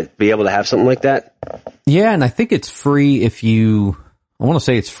 man. Like, be able to have something like that. Yeah. And I think it's free I want to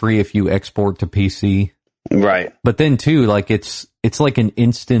say it's free if you export to PC. Right. But then too, like it's like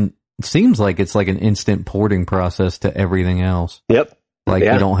it seems like it's like an instant porting process to everything else. Yep. Like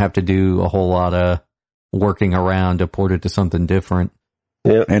you don't have to do a whole lot of working around to port it to something different.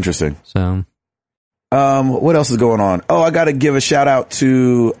 Yeah. Interesting. So, what else is going on? Oh, I got to give a shout out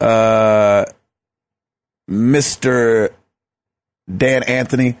to, Mr. Dan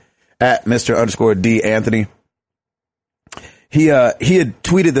Anthony at Mr. _ Anthony. He had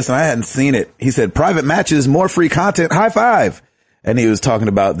tweeted this and I hadn't seen it. He said, private matches, more free content, high five. And he was talking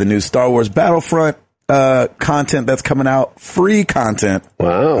about the new Star Wars Battlefront, content that's coming out, free content.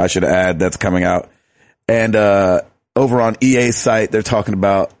 Wow. I should add that's coming out. And, over on EA's site, they're talking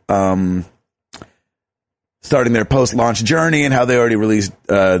about, starting their post-launch journey and how they already released,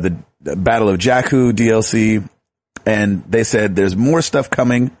 the Battle of Jakku DLC. And they said there's more stuff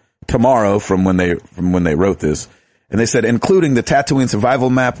coming tomorrow from when they wrote this. And they said, including the Tatooine survival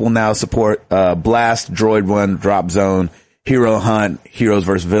map will now support, Blast, Droid Run, Drop Zone, Hero Hunt, Heroes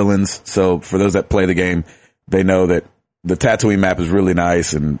vs. Villains. So for those that play the game, they know that the Tatooine map is really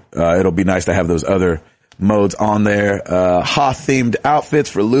nice and, it'll be nice to have those other modes on there. Hoth themed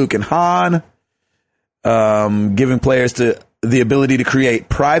outfits for Luke and Han. Giving players the ability to create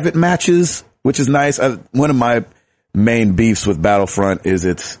private matches, which is nice. One of my main beefs with Battlefront is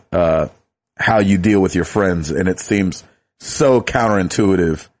it's, how you deal with your friends. And it seems so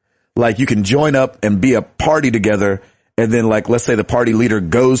counterintuitive. Like you can join up and be a party together. And then like, let's say the party leader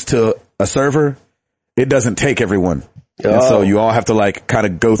goes to a server. It doesn't take everyone. And so you all have to like kind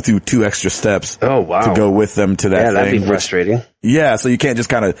of go through 2 extra steps to go with them to that thing. Yeah, that'd be frustrating. So you can't just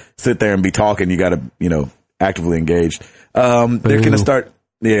kind of sit there and be talking. You got to, actively engage. They're going to start.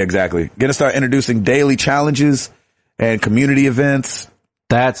 Yeah, exactly. Going to start introducing daily challenges and community events.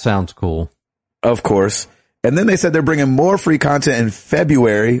 That sounds cool. Of course. And then they said they're bringing more free content in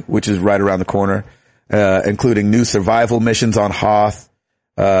February, which is right around the corner, including new survival missions on Hoth.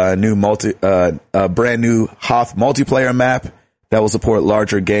 Brand new Hoth multiplayer map that will support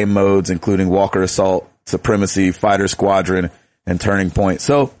larger game modes, including Walker Assault, Supremacy, Fighter Squadron, and Turning Point.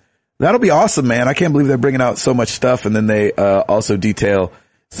 So that'll be awesome, man. I can't believe they're bringing out so much stuff. And then they, also detail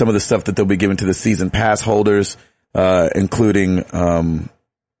some of the stuff that they'll be giving to the season pass holders, including,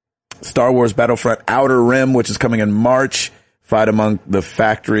 Star Wars Battlefront Outer Rim, which is coming in March. Fight among the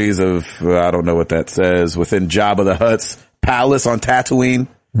factories of, I don't know what that says, within Jabba the Hutt's palace on Tatooine.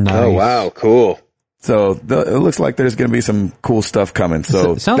 Nice. Oh, wow. Cool. So it looks like there's going to be some cool stuff coming.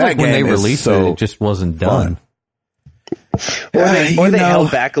 So it sounds like when they released it just wasn't done. Or they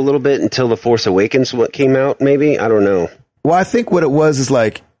held back a little bit until The Force Awakens came out, maybe? I don't know. Well, I think what it was is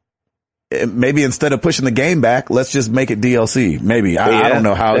like, maybe instead of pushing the game back, let's just make it DLC. Maybe. I don't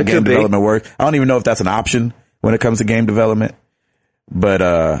know how game development works. I don't even know if that's an option when it comes to game development. But,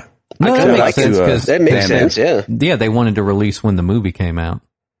 no, that makes sense. Yeah. Yeah, they wanted to release when the movie came out.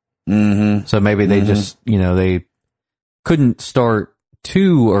 Mm-hmm. So maybe they just, they couldn't start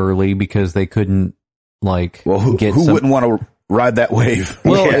too early because they couldn't, like, who wouldn't want to ride that wave?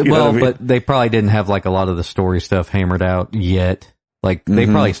 Well, but they probably didn't have, like, a lot of the story stuff hammered out yet. Like, they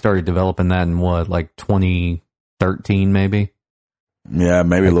probably started developing that in 2013 maybe? Yeah,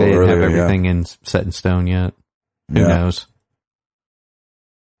 maybe a little earlier. They didn't have everything set in stone yet. Who knows?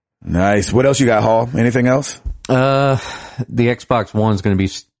 Nice. What else you got, Hall? Anything else? The Xbox One's going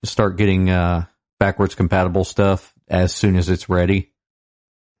to start getting backwards compatible stuff as soon as it's ready.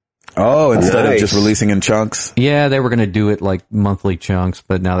 Oh, instead of just releasing in chunks? Yeah, they were going to do it like monthly chunks,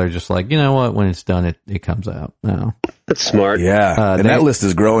 but now they're just like, you know what? When it's done, it comes out. No. That's smart. Yeah. And that list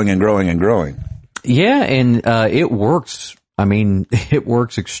is growing and growing and growing. Yeah, and it works. I mean, it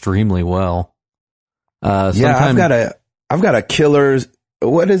works extremely well. I've got a Killer's,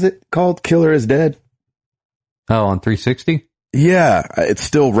 what is it called? Killer is Dead? Oh, on 360? Yeah, it's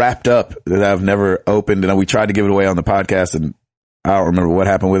still wrapped up that I've never opened, and we tried to give it away on the podcast, and I don't remember what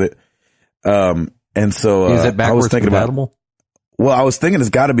happened with it. And so is it backwards compatible? I was thinking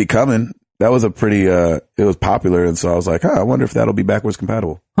it's got to be coming. That was a pretty it was popular, and so I was like, I wonder if that'll be backwards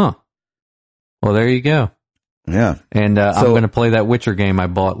compatible. Huh. Well, there you go. Yeah. And I'm going to play that Witcher game I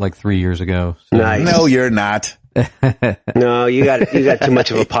bought like 3 years ago. So. Nice. No, you're not. No, you got too much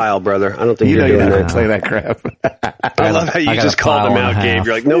of a pile, brother. I don't think you're doing that. Play that crap. I love how you just called him out, Gabe.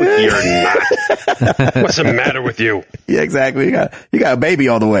 You're like, no, you're not. What's the matter with you? Yeah, exactly. You got a baby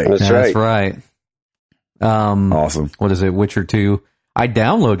on the way. That's right. Awesome. What is it? Witcher 2. I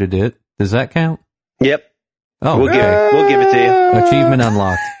downloaded it. Does that count? Yep. Oh, we'll give it to you. Achievement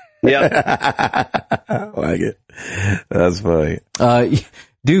unlocked. Yep. I like it. That's funny.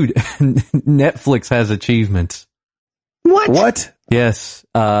 Dude, Netflix has achievements. What? Yes.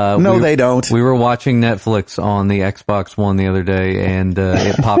 No, they don't. We were watching Netflix on the Xbox One the other day, and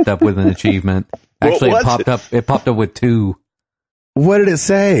it popped up with an achievement. Actually, it popped up with 2. What did it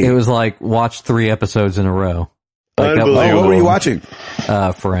say? It was like, watch 3 episodes in a row. Like what were you watching?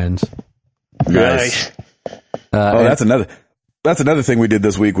 Friends. Nice. That's another thing we did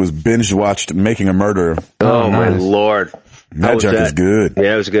this week was binge watched Making a Murderer. Oh my Lord. That junk is good.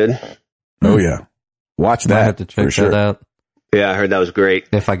 Yeah, it was good. Oh yeah. Watch that. I have to check that out. Yeah, I heard that was great.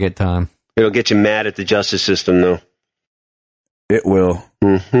 If I get time. It'll get you mad at the justice system though. It will.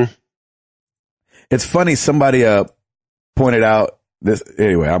 Mm-hmm. It's funny, somebody pointed out this.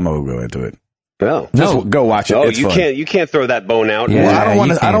 Anyway, I'm gonna go into it. Oh. Just go watch it. Oh, it's you fun. You can't throw that bone out. Yeah, well,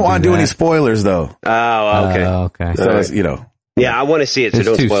 I don't want to do any spoilers though. Oh, okay. Okay. So it's, Yeah, I want to see it, so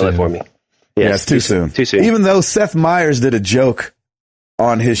don't spoil it for me. Yeah, it's too soon. Too soon. Even though Seth Meyers did a joke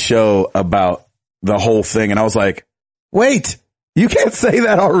on his show about the whole thing, and I was like, wait, you can't say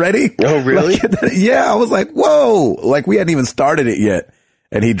that already? Oh, really? Yeah, I was like, whoa, like we hadn't even started it yet.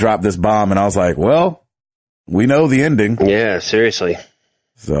 And he dropped this bomb, and I was like, well, we know the ending. Yeah, seriously.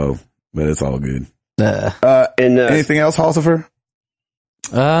 So, but it's all good. Anything else, Halsifer?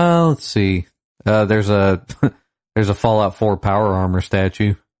 Let's see. There's a Fallout 4 Power Armor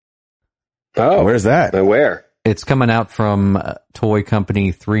statue. Oh, where's that? Where? It's coming out from Toy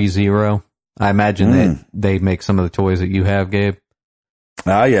Company 3.0. I imagine that they make some of the toys that you have, Gabe.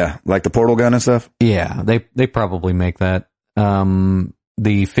 Yeah, like the portal gun and stuff. Yeah, they probably make that.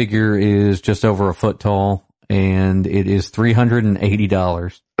 The figure is just over a foot tall, and it is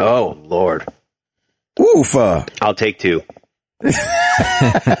 $380. Oh Lord! Oof! I'll take 2.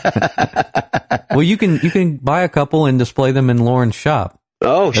 Well, you can buy a couple and display them in Lauren's shop.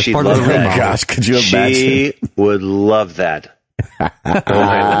 Oh, she'd love that. Gosh, could you imagine? She would love that. Oh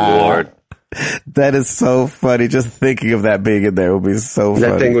my Lord! That is so funny. Just thinking of that being in there would be so funny.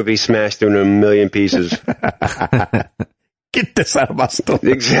 That thing would be smashed into a million pieces. Get this out of my store.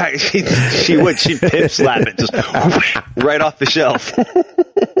 Exactly. She would. She'd pimp slap it just right off the shelf.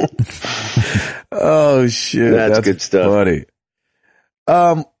 Oh shit. That's good stuff. Funny.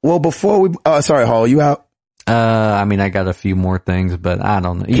 Well, before we, sorry, Hall, you out? I mean, I got a few more things, but I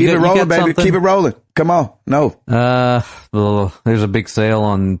don't know. Keep it rolling, baby. Something? Keep it rolling. Come on. No. Well, there's a big sale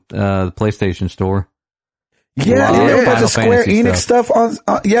on, the PlayStation Store. Yeah. There's a bunch of Square Enix stuff on,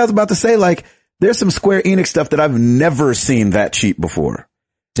 yeah, I was about to say, like, there's some Square Enix stuff that I've never seen that cheap before.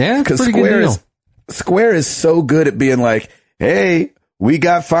 Yeah, it's pretty good deal. Square is so good at being like, hey, we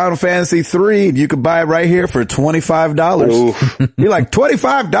got Final Fantasy 3. You could buy it right here for $25. You're like,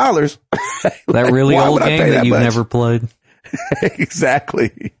 $25? That really old game that you've never played.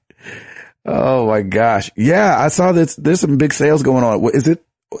 Exactly. Oh my gosh. Yeah, I saw that there's some big sales going on.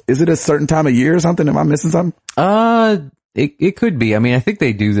 Is it a certain time of year or something? Am I missing something? It could be. I mean, I think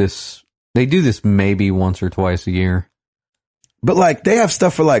they do this maybe once or twice a year. But like, they have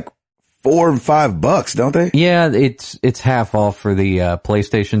stuff for like $4 and $5, don't they? Yeah, it's half off for the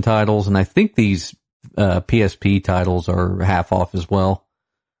PlayStation titles, and I think these PSP titles are half off as well.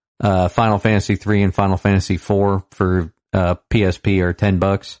 Final Fantasy 3 and Final Fantasy 4 for PSP are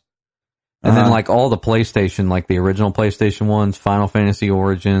 $10. And then like all the PlayStation, like the original PlayStation ones, Final Fantasy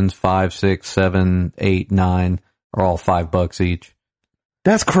Origins, 5, 6, 7, 8, 9 are all $5 each.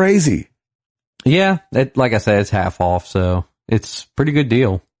 That's crazy. Yeah, like I said, it's half off, so it's a pretty good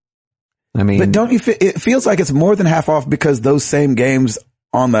deal. I mean, but don't you it feels like it's more than half off because those same games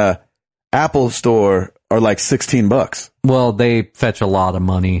on the Apple store are like $16. Well, they fetch a lot of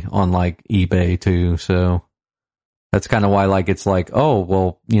money on like eBay too, so that's kind of why like it's like, oh,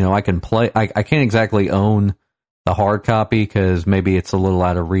 well, you know, I can play. I can't exactly own the hard copy because maybe it's a little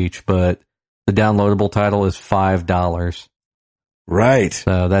out of reach, but the downloadable title is $5. Right.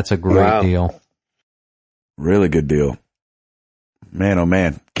 So that's a great deal. Really good deal. Man, oh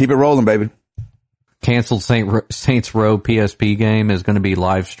man. Keep it rolling, baby. Canceled Saints Row PSP game is going to be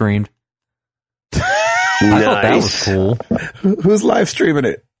live streamed. Nice. I thought that was cool. Who's live streaming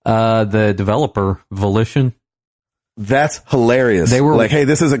it? The developer, Volition. That's hilarious. They were like, hey,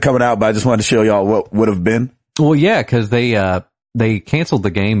 this isn't coming out, but I just wanted to show y'all what would have been. Well, yeah, because they canceled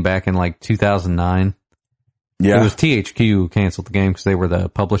the game back in like 2009. Yeah. It was THQ who canceled the game because they were the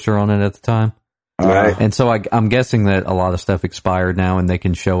publisher on it at the time. Right. And so I'm guessing that a lot of stuff expired now and they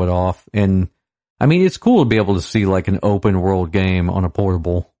can show it off. And I mean, it's cool to be able to see like an open world game on a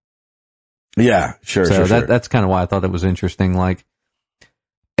portable. Yeah, sure. So sure. That's kind of why I thought it was interesting. Like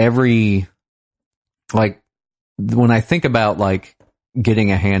when I think about like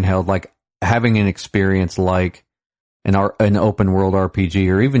getting a handheld, like having an experience like an open world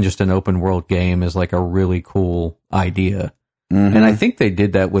RPG or even just an open world game is like a really cool idea. Mm-hmm. And I think they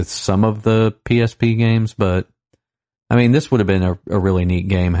did that with some of the PSP games, but I mean, this would have been a really neat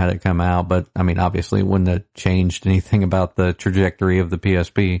game had it come out, but I mean, obviously it wouldn't have changed anything about the trajectory of the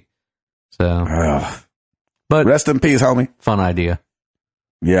PSP. So, but rest in peace, homie. Fun idea.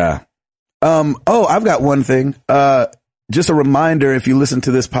 Yeah. I've got one thing. Just a reminder, if you listen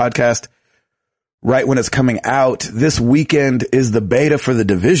to this podcast right when it's coming out, this weekend is the beta for The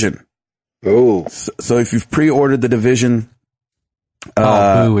Division. Oh. So if you've pre-ordered The Division,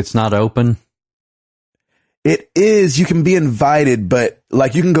 it's not open. It is. You can be invited, but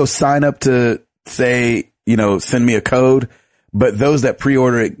like you can go sign up to say, you know, send me a code, but those that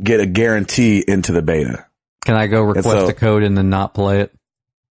pre-order it get a guarantee into the beta. Can I go request a code and then not play it?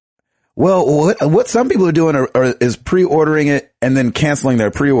 Well, what some people are doing is pre-ordering it and then canceling their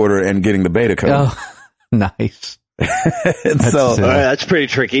pre-order and getting the beta code. Oh, nice. That's pretty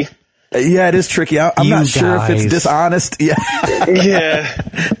tricky. Yeah, it is tricky. I'm not sure if it's dishonest. Yeah.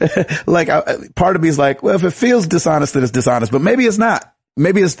 Yeah. Like, part of me is like, well, if it feels dishonest, then it's dishonest, but maybe it's not.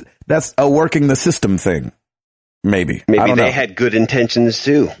 Maybe that's a working the system thing. Maybe they had good intentions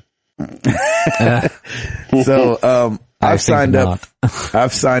too. So, I've signed up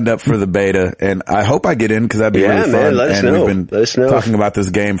for the beta and I hope I get in because that'd be really fun. Man, let us know. We've been talking about this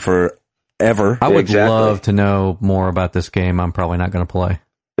game forever. I would love to know more about this game. I'm probably not going to play.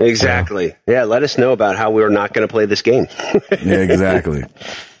 Exactly. Yeah, let us know about how we're not going to play this game. Yeah, exactly.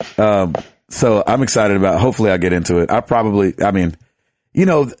 So I'm excited about, hopefully I'll get into it. I mean, you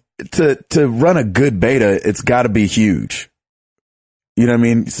know, to run a good beta, it's got to be huge. You know what I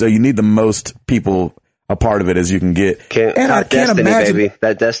mean? So you need the most people a part of it as you can get. I can't imagine, baby.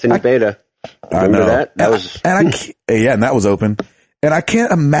 That Destiny beta. Remember that? And that was open. And I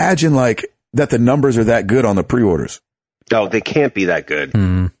can't imagine like that the numbers are that good on the pre-orders. Oh, they can't be that good.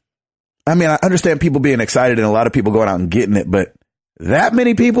 I mean, I understand people being excited and a lot of people going out and getting it, but that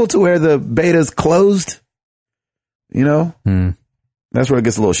many people to where the beta's closed, you know, that's where it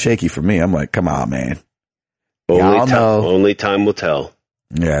gets a little shaky for me. I'm like, come on, man. Only time will tell.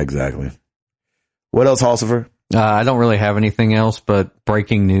 Yeah, exactly. What else, Halsifer? I don't really have anything else, but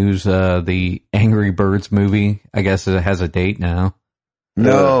breaking news, the Angry Birds movie, I guess it has a date now.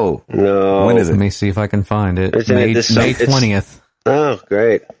 No. When is it? Let me see if I can find it. May 20th. Oh,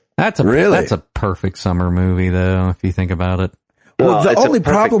 great. That's a perfect summer movie, though, if you think about it. Well, the only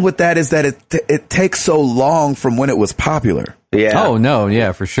problem with that is that it takes so long from when it was popular. Yeah. Oh, no,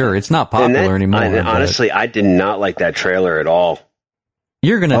 yeah, for sure. It's not popular anymore. Honestly, I did not like that trailer at all.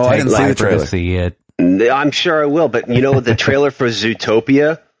 You're going to take Piper to see it. I'm sure I will, but you know the trailer for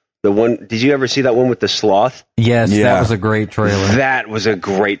Zootopia? The one, did you ever see that one with the sloth? Yes, that was a great trailer. That was a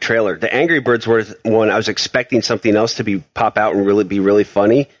great trailer. The Angry Birds one, I was expecting something else to pop out and be really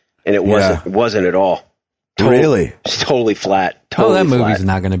funny, and it wasn't at all. Really? It's totally flat. Totally that movie's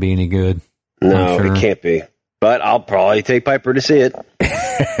not going to be any good. No, it can't be. But I'll probably take Piper to see it.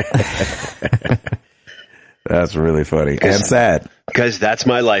 That's really funny and sad. Because that's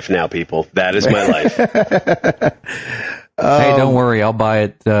my life now, people. That is my life. Hey, don't worry. I'll buy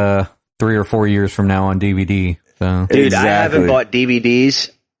it 3 or 4 years from now on DVD. So. Dude, exactly. I haven't bought DVDs,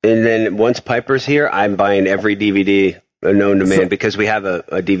 and then once Piper's here, I'm buying every DVD known to man because we have a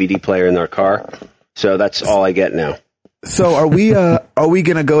DVD player in our car. So that's all I get now. So are we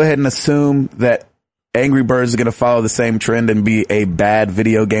going to go ahead and assume that Angry Birds is going to follow the same trend and be a bad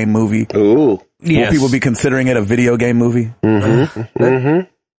video game movie? Ooh. Yes. Will people be considering it a video game movie? Mm-hmm.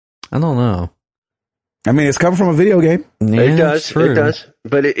 I don't know. I mean, it's come from a video game. Yeah, it does. It does.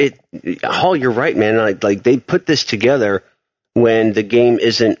 But Hall, you're right, man. Like they put this together when the game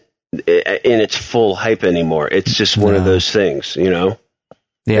isn't in its full hype anymore. It's just one of those things, you know?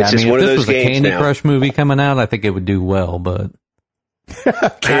 Yeah, it's just one of if those this was a Candy now. Crush movie coming out, I think it would do well, but...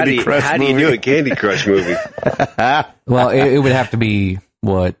 How do you do a Candy Crush movie? Well, it would have to be,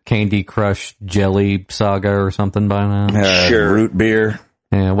 Candy Crush Jelly Saga or something by now? Sure. Root beer.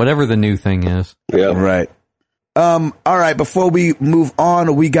 Yeah, whatever the new thing is. Yeah. Right. All right, before we move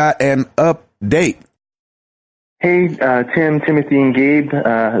on, we got an update. Hey, Tim, Timothy, and Gabe.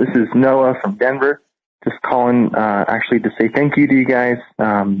 This is Noah from Denver. Just calling actually to say thank you to you guys.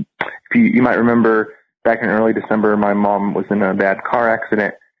 If you might remember back in early December, my mom was in a bad car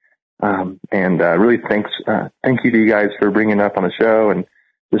accident. And really thank you to you guys for bringing it up on the show and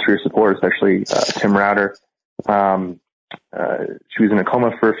just for your support, especially Tim Router. She was in a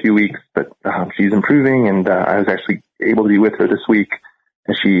coma for a few weeks, but she's improving, and I was actually able to be with her this week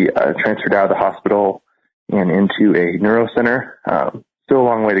as she transferred out of the hospital and into a neuro center. Still a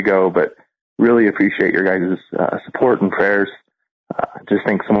long way to go, but really appreciate your guys' support and prayers. Just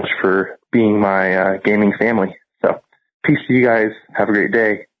thanks so much for being my gaming family. So peace to you guys. Have a great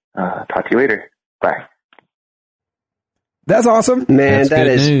day. Talk to you later. Bye. That's awesome. Man, that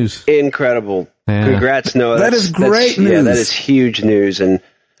is news. Incredible. Yeah. Congrats, Noah. That is great news. Yeah, that is huge news. And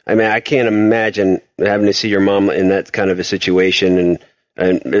I mean, I can't imagine having to see your mom in that kind of a situation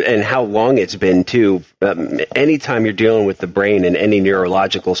and how long it's been too. Anytime you're dealing with the brain and any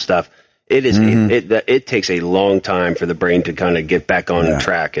neurological stuff, it is it takes a long time for the brain to kind of get back on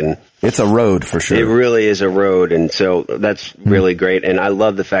track, and it's a road for sure. It really is a road, and so that's really great. And I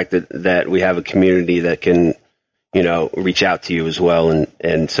love the fact that we have a community that can, reach out to you as well,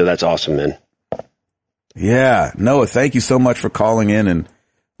 and so that's awesome, man. Yeah, Noah, thank you so much for calling in and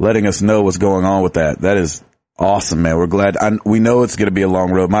letting us know what's going on with that. That is awesome, man. We're glad. We know it's going to be a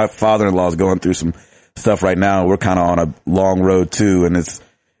long road. My father-in-law is going through some stuff right now. We're kind of on a long road too, and it's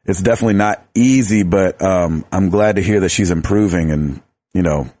definitely not easy, but I'm glad to hear that she's improving, and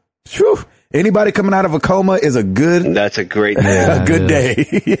anybody coming out of a coma is a good. That's a great thing. A good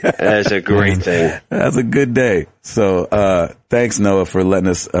day. Yeah. That's a great thing. That's a good day. So thanks, Noah, for letting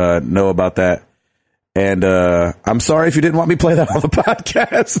us know about that. And I'm sorry if you didn't want me to play that on the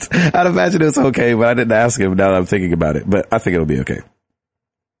podcast. I'd imagine it's okay, but I didn't ask him now that I'm thinking about it. But I think it'll be okay.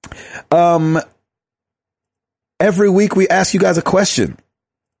 Every week we ask you guys a question.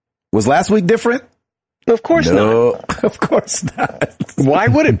 Was last week different? Of course not. Of course not. Why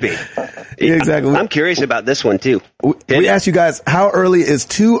would it be? Yeah, exactly. I'm curious about this one too. We asked you guys, how early is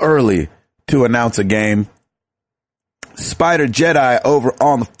too early to announce a game? Spider Jedi over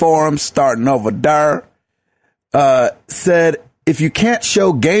on the forum, starting over there, said, if you can't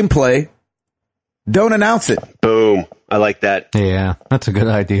show gameplay, don't announce it. Boom. I like that. Yeah, that's a good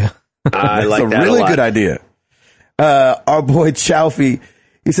idea. I like that a lot. It's a really good idea. Our boy Chalfie,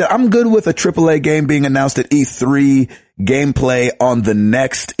 he said, I'm good with a AAA game being announced at E3, gameplay on the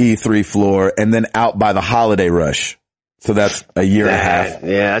next E3 floor, and then out by the holiday rush. So that's a year and a half.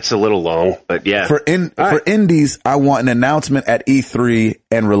 Yeah, that's a little long, but yeah. For indies, I want an announcement at E3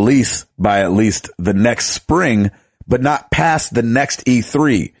 and release by at least the next spring, but not past the next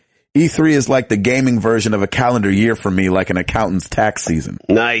E3. E3 is like the gaming version of a calendar year for me, like an accountant's tax season.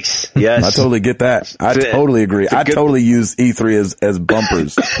 Nice. Yes. I totally get that. I totally agree. I totally use E3 as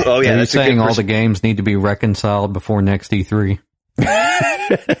bumpers. Oh yeah. You're saying all the games need to be reconciled before next E3.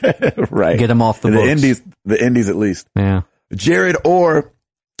 Right. Get them off the books. The indies at least. Yeah. Jared Orr,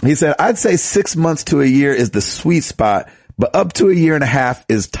 he said, I'd say 6 months to a year is the sweet spot, but up to a year and a half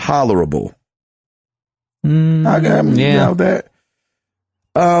is tolerable. Yeah. That.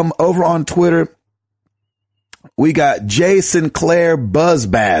 Over on Twitter, we got Jay Sinclair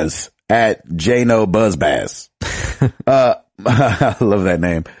Buzzbaz at Jno Buzzbaz. I love that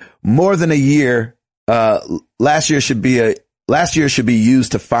name. More than a year. Last year should be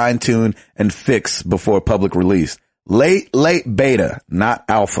used to fine tune and fix before public release. Late beta, not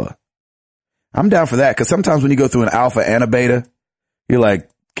alpha. I'm down for that because sometimes when you go through an alpha and a beta, you're like,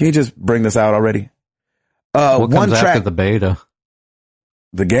 can you just bring this out already? What comes after the beta?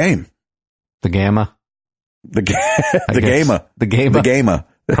 The game. The gamma. The gamma. The gamma. The gamma.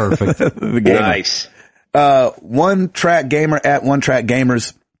 Perfect. The gamma. Nice. One Track Gamer at One Track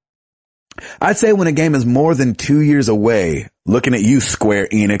Gamers. I'd say when a game is more than 2 years away, looking at you, Square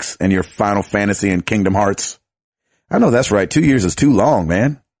Enix, and your Final Fantasy and Kingdom Hearts. I know that's right. 2 years is too long,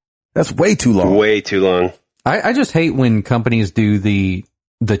 man. That's way too long. Way too long. I just hate when companies do the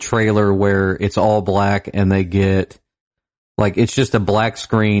trailer where it's all black and they get, like, it's just a black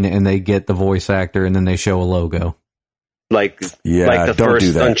screen and they get the voice actor and then they show a logo. Like the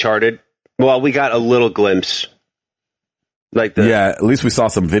first Uncharted. Well, we got a little glimpse. At least we saw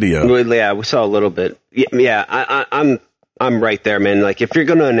some video. Yeah, we saw a little bit. Yeah, I'm right there, man. Like, if you're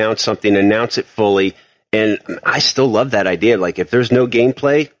going to announce something, announce it fully. And I still love that idea. Like, if there's no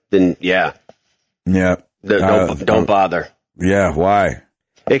gameplay, then yeah. Don't bother. Yeah, why?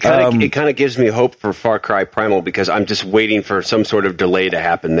 It kind of gives me hope for Far Cry Primal because I'm just waiting for some sort of delay to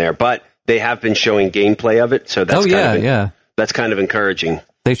happen there. But they have been showing gameplay of it, so that's that's kind of encouraging.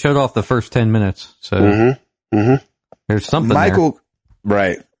 They showed off the first 10 minutes, so there's something there.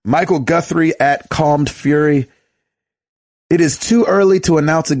 Right. Michael Guthrie at Calmed Fury. It is too early to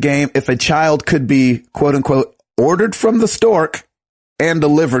announce a game if a child could be, quote unquote, ordered from the stork and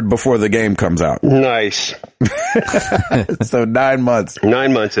delivered before the game comes out. Nice. So 9 months.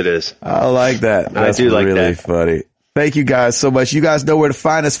 9 months it is. I like that. That's I do like really that. Funny. Thank you guys so much. You guys know where to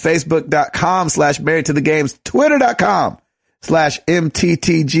find us. Facebook.com/Married to the Games,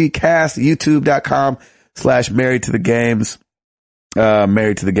 Twitter.com/MTTGcast, YouTube.com/Married to the Games,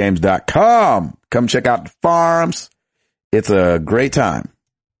 marriedtothegames.com. Come check out the farms. It's a great time.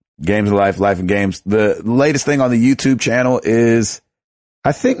 Games of Life, Life and Games. The latest thing on the YouTube channel is,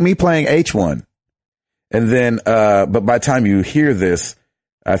 I think, me playing H1. And then, but by the time you hear this,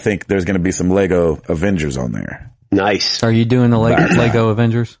 I think there's going to be some Lego Avengers on there. Nice. Are you doing the Lego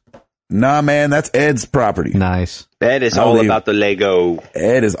Avengers? Nah, man, that's Ed's property. Nice. Ed is all about the Lego.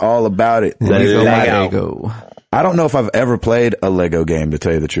 Ed is all about it. Lego. I don't know if I've ever played a Lego game, to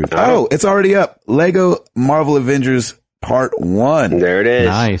tell you the truth. Oh, it's already up. Lego Marvel Avengers Part 1. There it is.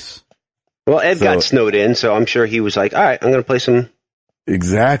 Nice. Well, Ed got snowed in, so I'm sure he was like, all right, I'm going to play some.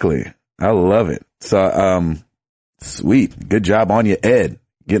 Exactly. I love it. So, sweet. Good job on you, Ed.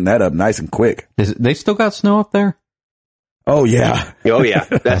 Getting that up nice and quick. They still got snow up there? Oh, yeah. Oh, yeah.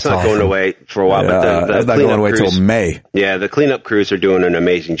 That's not going away for a while. But that's not going away till May. Yeah, the cleanup crews are doing an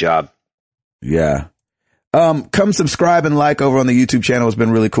amazing job. Yeah. Come subscribe and like over on the YouTube channel. It's been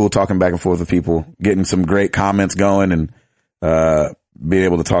really cool talking back and forth with people, getting some great comments going and, being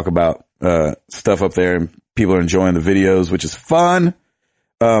able to talk about, stuff up there, and people are enjoying the videos, which is fun.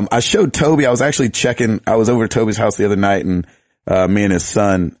 I showed Toby, I was over at Toby's house the other night and, me and his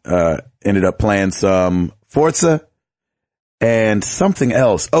son, ended up playing some Forza and something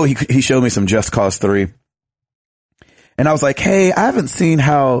else. Oh, he showed me some Just Cause 3. And I was like, hey, I haven't seen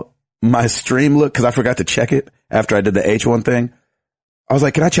how my stream looked, because I forgot to check it after I did the H1 thing. I was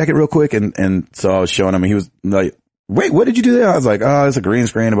like, can I check it real quick? And so I was showing him, and he was like, wait, what did you do there? I was like, oh, it's a green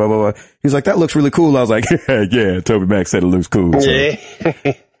screen, blah, blah, blah. He was like, that looks really cool. I was like, yeah, Toby Mac said it looks cool. So. Yeah.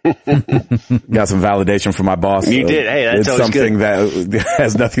 Got some validation from my boss. You did. Hey, that's always something good. that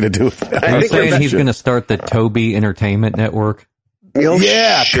has nothing to do with it. I'm saying he's going to start the Toby Entertainment Network.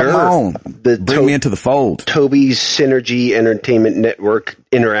 Yeah, sure. Come on. Bring me into the fold. Toby's Synergy Entertainment Network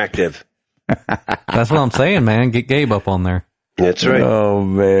Interactive. That's what I'm saying, man. Get Gabe up on there. That's right. Oh,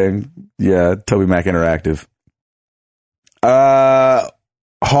 man. Yeah, Toby Mac Interactive. Hall?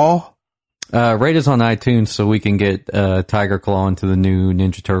 Rate us on iTunes so we can get Tiger Claw into the new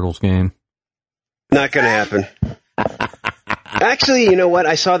Ninja Turtles game. Not going to happen. Actually, you know what?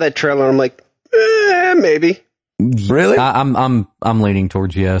 I saw that trailer. I'm like, maybe. Really? I'm leaning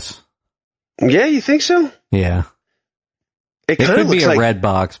towards yes. Yeah, you think so? Yeah. It could be a red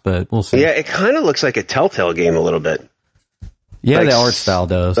box, but we'll see. Yeah, it kind of looks like a Telltale game a little bit. Yeah, like, the art style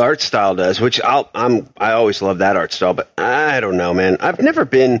does. The art style does, which I always love that art style, but I don't know, man. I've never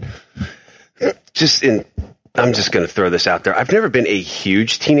been I'm just going to throw this out there. I've never been a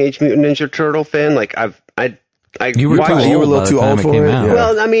huge Teenage Mutant Ninja Turtle fan. Like you were a little too old for it. Yeah.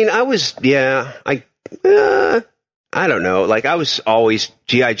 Well, I mean, I was, I don't know. Like, I was always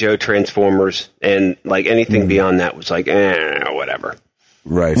G.I. Joe, Transformers, and like anything beyond that was like, whatever.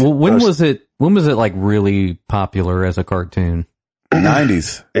 Right. Well, when was it like really popular as a cartoon?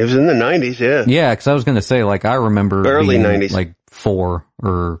 90s. It was in the 90s, yeah. Yeah, because I was going to say, like, I remember early being, 90s, like 4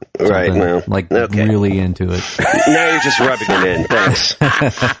 or something, right? Well, like really into it. Now you're just rubbing it in. Thanks.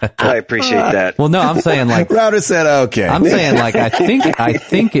 I appreciate that. Well, no, I'm saying like Router said okay. I'm saying like I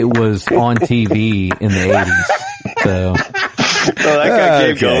think it was on TV in the 80s. So. Oh, that guy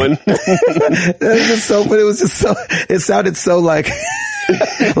kept going. It was just so, but it was just so. It sounded so like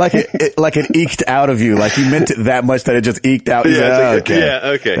it eked out of you. Like you meant it that much that it just eked out. Yeah,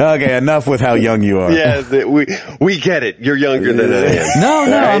 okay. Okay, enough with how young you are. Yeah, we get it. You're younger than I am. No,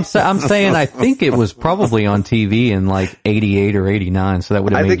 right? I'm saying I think it was probably on TV in like 88 or 89. So that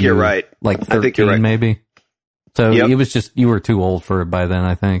would have made I think you're right. Like 13 maybe. So it was just, you were too old for it by then,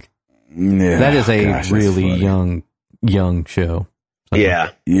 I think. Yeah, that is a really young show. So. Yeah,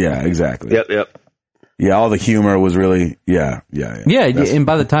 exactly. Yep. Yeah, all the humor was really, yeah. And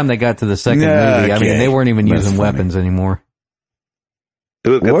by the time they got to the second movie, I mean, they weren't even using weapons anymore.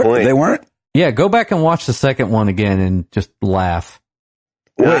 Ooh, good point. They weren't? Yeah, go back and watch the second one again and just laugh.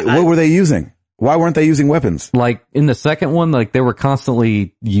 Wait, what were they using? Why weren't they using weapons? Like, in the second one, like, they were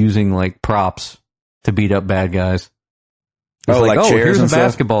constantly using, like, props to beat up bad guys. Like chairs here's and a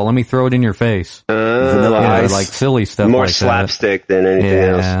basketball. Let me throw it in your face. Vanilla Ice. Like silly stuff More like slapstick than anything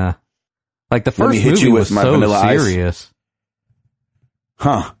else. Like the first movie was so serious.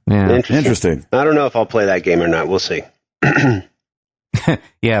 Huh. Yeah. Interesting. I don't know if I'll play that game or not. We'll see.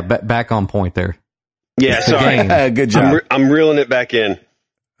 Yeah, back on point there. Yeah, sorry. Good job. I'm reeling it back in.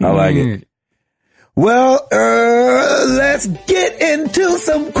 I like it. Well, let's get into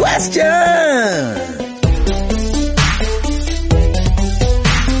some questions.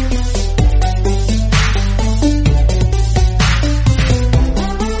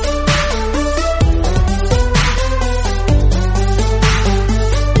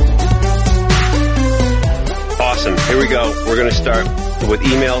 Awesome. Here we go. We're going to start with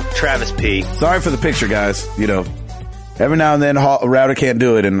email Travis P. Sorry for the picture, guys. You know, every now and then Router can't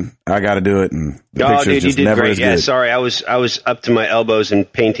do it, and I got to do it, and the picture just never is good. Yeah, sorry. I was up to my elbows in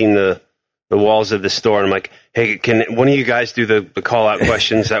painting the walls of the store, and I'm like, hey, can one of you guys do the call out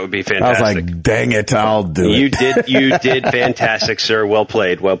questions? That would be fantastic. I was like, dang it, I'll do it. You did fantastic, sir. Well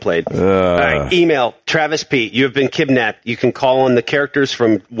played. All right, email Travis P. You have been kidnapped. You can call on the characters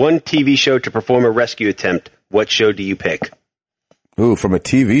from one TV show to perform a rescue attempt. What show do you pick? Ooh, from a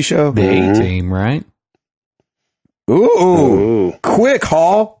TV show? The A-Team, right? Ooh. Quick,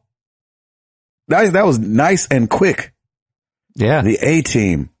 Hall. That was nice and quick. Yeah. The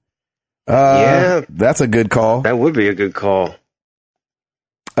A-Team. Yeah. That's a good call. That would be a good call.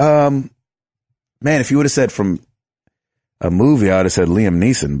 Man, if you would have said from a movie, I would have said Liam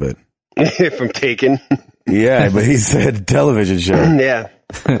Neeson, but. From Taken. Yeah, but he said television show. Yeah.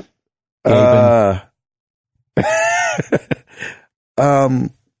 I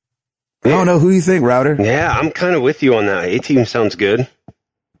don't know. Who do you think, Router? Yeah, I'm kind of with you on that. A-Team sounds good.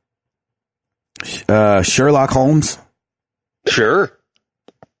 Sherlock Holmes? Sure.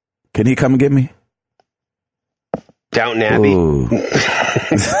 Can he come and get me? Downton Abbey.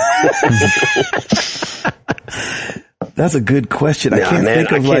 That's a good question. I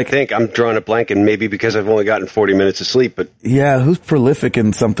can't think. I'm drawing a blank, and maybe because I've only gotten 40 minutes of sleep, but. Yeah, who's prolific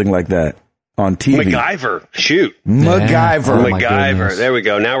in something like that? On TV. MacGyver. Shoot. MacGyver. MacGyver. There we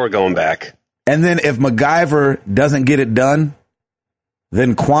go. Now we're going back. And then if MacGyver doesn't get it done,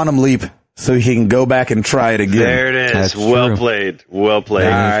 then Quantum Leap so he can go back and try it again. There it is. That's well true. played. All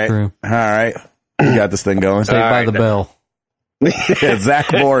right. We got this thing going. Saved by the bell. Yeah,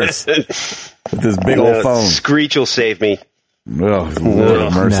 Zach Morris with this big old phone. Screech will save me. Oh, Lord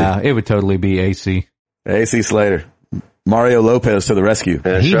of mercy. Nah, it would totally be AC. AC Slater. Mario Lopez to the rescue.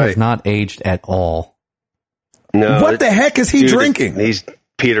 He has not aged at all. No. What the heck is he drinking? He's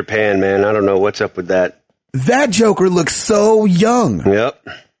Peter Pan, man. I don't know what's up with that. That Joker looks so young. Yep.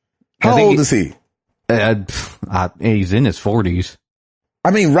 How old is he? He's in his 40s. I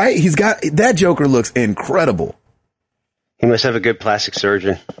mean, right? That Joker looks incredible. He must have a good plastic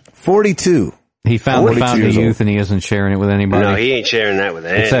surgeon. 42. He found the youth and he isn't sharing it with anybody. No, he ain't sharing that with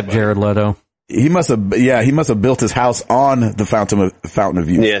anybody. Except Jared Leto. He must have built his house on the Fountain of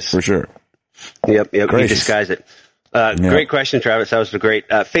Youth. Yes. For sure. Yep. He disguised it. Great question, Travis. That was great.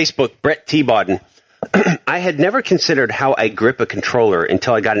 Facebook, Brett T. Bodden. I had never considered how I grip a controller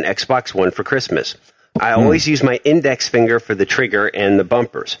until I got an Xbox One for Christmas. I always use my index finger for the trigger and the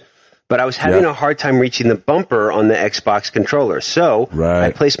bumpers. but I was having a hard time reaching the bumper on the Xbox controller. So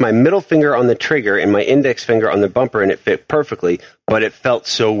I placed my middle finger on the trigger and my index finger on the bumper, and it fit perfectly, but it felt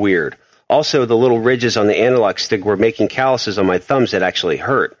so weird. Also, the little ridges on the analog stick were making calluses on my thumbs that actually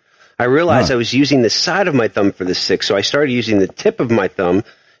hurt. I realized I was using the side of my thumb for the stick, so I started using the tip of my thumb,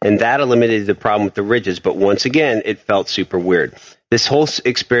 and that eliminated the problem with the ridges, but once again, it felt super weird. This whole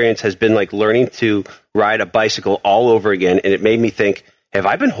experience has been like learning to ride a bicycle all over again, and it made me think, have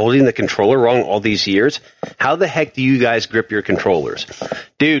I been holding the controller wrong all these years? How the heck do you guys grip your controllers?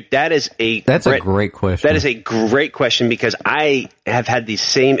 Dude, that's a great question. That is a great question because I have had the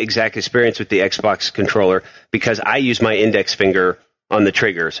same exact experience with the Xbox controller because I use my index finger on the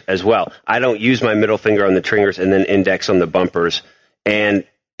triggers as well. I don't use my middle finger on the triggers and then index on the bumpers. And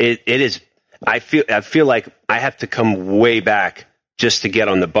it is, I feel like I have to come way back just to get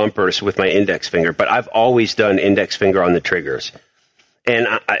on the bumpers with my index finger, but I've always done index finger on the triggers. And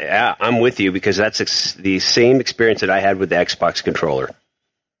I'm with you because that's the same experience that I had with the Xbox controller.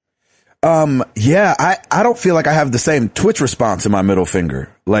 I don't feel like I have the same twitch response in my middle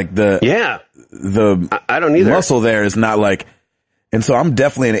finger. Like I don't either. Muscle there is not like, and so I'm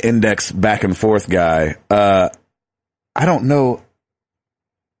definitely an index back and forth guy. I don't know.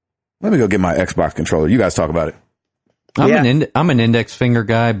 Let me go get my Xbox controller. You guys talk about it. I'm an index finger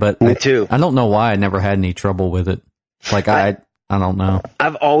guy, but me too. I don't know why I never had any trouble with it. Like I don't know.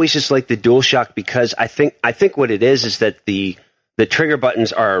 I've always just liked the DualShock because I think what it is that the trigger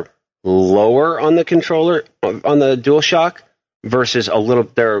buttons are lower on the controller on the DualShock versus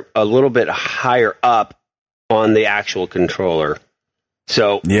they're a little bit higher up on the actual controller.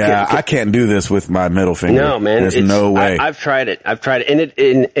 So I can't do this with my middle finger. No, man, there's no way. I've tried it,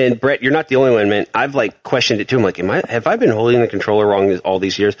 and Brett, you're not the only one, man. I've like questioned it too. I'm like, have I been holding the controller wrong all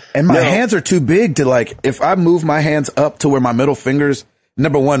these years? And my hands are too big to like. If I move my hands up to where my middle fingers,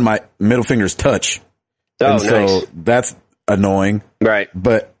 number one, my middle fingers touch. Oh, and so that's annoying, right?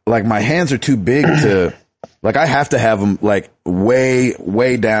 But like my hands are too big to, like I have to have them like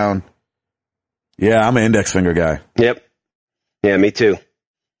way down. Yeah, I'm an index finger guy. Yep. Yeah, me too.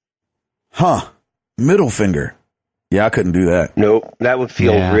 Middle finger. Yeah, I couldn't do that. Nope. That would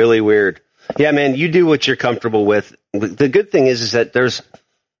feel really weird. Yeah, man, you do what you're comfortable with. The good thing is that there's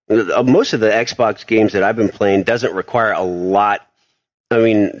most of the Xbox games that I've been playing doesn't require a lot. I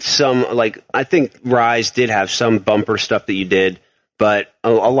mean, I think Rise did have some bumper stuff that you did, but a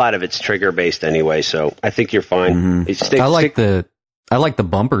lot of it's trigger based anyway, so I think you're fine. Mm-hmm. I like the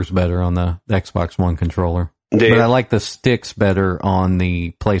bumpers better on the Xbox One controller. But I like the sticks better on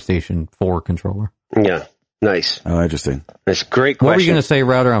the PlayStation 4 controller. Yeah, nice. Oh, interesting. That's a great question. What were you going to say,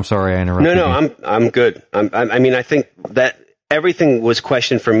 Router? I'm sorry, I interrupted. No, I'm good. I mean, I think that everything was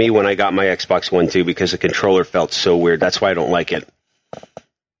questioned for me when I got my Xbox One too because the controller felt so weird. That's why I don't like it.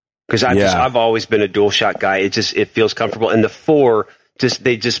 Because I've always been a DualShock guy. It feels comfortable, and the 4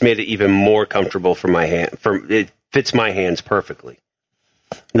 they just made it even more comfortable for my hand. It fits my hands perfectly,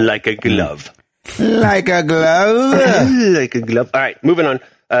 like a glove. Like a glove. Like a glove. All right, moving on.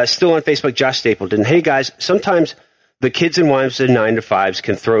 Still on Facebook, Josh Stapleton. Hey, guys, sometimes the kids and wives of 9-to-5s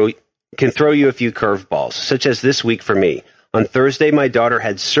can throw you a few curveballs, such as this week for me. On Thursday, my daughter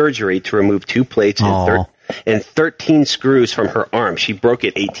had surgery to remove 2 plates and 13 screws from her arm. She broke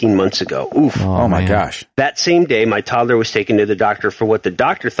it 18 months ago. Oof. Oh, my gosh. That same day, my toddler was taken to the doctor for what the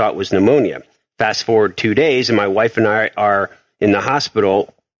doctor thought was pneumonia. Fast forward 2 days, and my wife and I are in the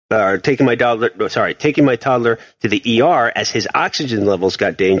hospital taking my toddler to the ER as his oxygen levels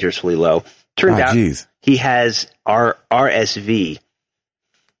got dangerously low. Turned out he has RSV.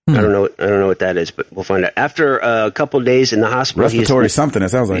 I don't know what that is, but we'll find out. After a couple of days in the hospital, respiratory something. It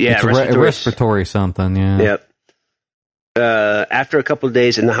sounds like respiratory something. Yeah. Yep. After a couple of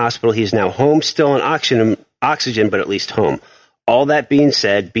days in the hospital, he's now home, still on oxygen, but at least home. All that being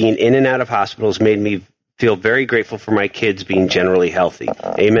said, being in and out of hospitals made me feel very grateful for my kids being generally healthy.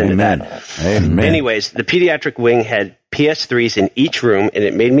 Amen to that. Amen. Anyways, the pediatric wing had PS3s in each room, and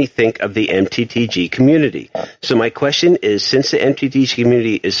it made me think of the MTTG community. So my question is, since the MTTG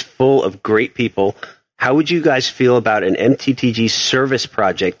community is full of great people, how would you guys feel about an MTTG service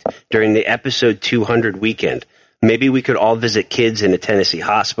project during the episode 200 weekend? Maybe we could all visit kids in a Tennessee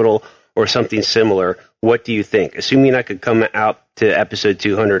hospital or something similar. What do you think? Assuming I could come out to episode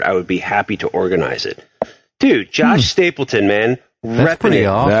 200, I would be happy to organize it. Dude, Josh Stapleton, man. That's pretty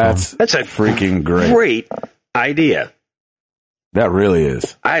awesome. That's a freaking great idea. That really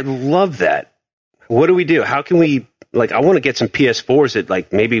is. I love that. What do we do? How can we, I want to get some PS4s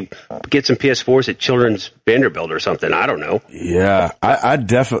at, maybe get some PS4s at Children's Vanderbilt or something. I don't know. Yeah, I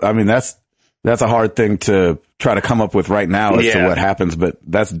definitely, I mean, that's a hard thing to try to come up with right now as to what happens, but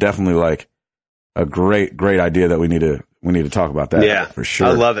that's definitely like a great idea that we need to talk about that. Yeah, for sure.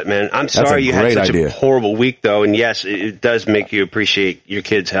 I love it, man. I'm sorry you had such a horrible week though. And yes, it does make you appreciate your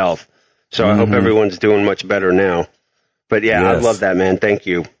kids' health. So I hope everyone's doing much better now. But yeah, I love that, man. Thank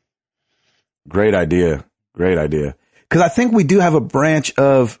you. Great idea. Cause I think we do have a branch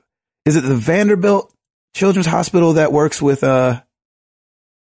of, is it the Vanderbilt Children's Hospital that works with, oh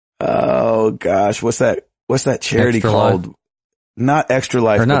gosh, what's that charity Extra called? Life. Not Extra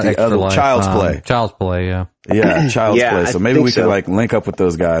Life, or not but the Extra other Life. Child's Play. Child's Play, yeah. Yeah, Child's Play. So maybe we could so. like link up with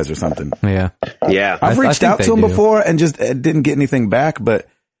those guys or something. Yeah. Yeah. I've reached out to them before and just didn't get anything back, but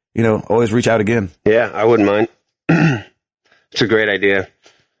always reach out again. Yeah, I wouldn't mind. It's a great idea.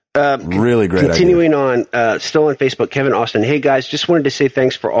 Really great Continuing on, still on Facebook, Kevin Austin. Hey guys, just wanted to say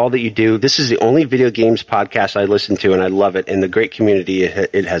thanks for all that you do. This is the only video games podcast I listen to, and I love it, and the great community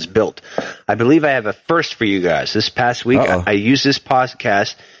it has built. I believe I have a first for you guys. This past week, I used this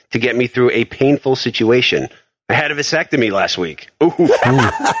podcast to get me through a painful situation. I had a vasectomy last week. Ooh.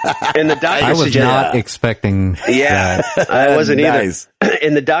 And the doctor I was not expecting that. I wasn't either.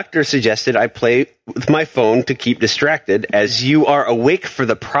 And the doctor suggested I play with my phone to keep distracted as you are awake for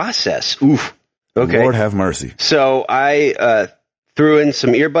the process. Oof. Okay. Lord have mercy. So I threw in some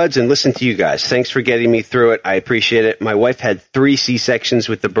earbuds and listened to you guys. Thanks for getting me through it. I appreciate it. My wife had 3 C-sections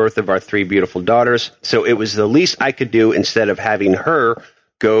with the birth of our 3 beautiful daughters, so it was the least I could do instead of having her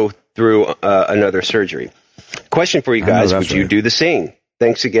go through another surgery. Question for you guys, would you do the same?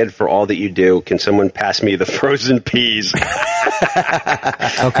 Thanks again for all that you do. Can someone pass me the frozen peas? Okay,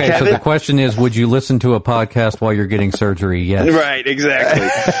 Kevin? So the question is, would you listen to a podcast while you're getting surgery? Yes. Right, exactly.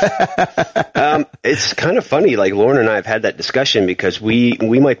 It's kind of funny, like Lauren and I have had that discussion because we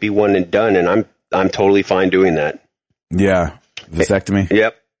might be one and done, and I'm totally fine doing that. Yeah. Vasectomy.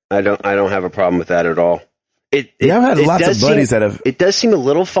 Yep. I don't have a problem with that at all. I've had lots of buddies that have. It does seem a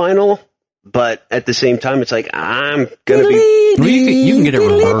little final, but at the same time, it's like I'm gonna be. Well, you can get it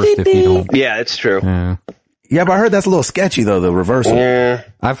reversed if you don't. Yeah, it's true. Yeah, but I heard that's a little sketchy though. The reversal. Yeah,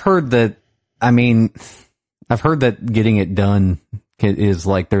 I've heard that. I've heard that getting it done is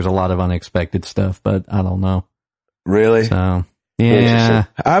like there's a lot of unexpected stuff, but I don't know. Really? So yeah,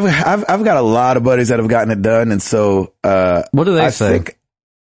 I've got a lot of buddies that have gotten it done, and so what do they say? Think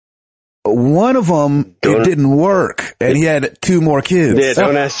one of them, it didn't work, and he had 2 more kids. Yeah,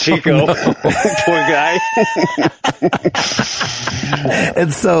 don't ask Chico. Poor guy.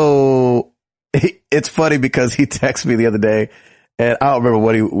 And so it's funny because he texted me the other day, and I don't remember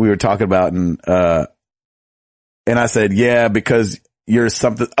what we were talking about, and I said, yeah, because you're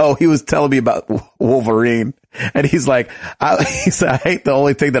something. Oh, he was telling me about Wolverine, and he's like, he said, I hate the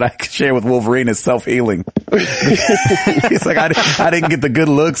only thing that I can share with Wolverine is self-healing. He's like, I didn't get the good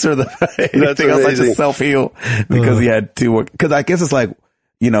looks or anything else. I just self-heal because he had 2. Because I guess it's like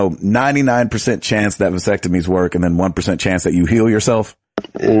 99% chance that vasectomies work, and then 1% chance that you heal yourself.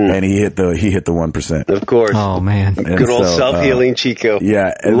 And he hit the 1%. Of course. Oh man, good old self-healing Chico.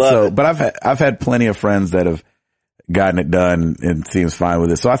 Yeah, and but I've had plenty of friends that have gotten it done and seems fine with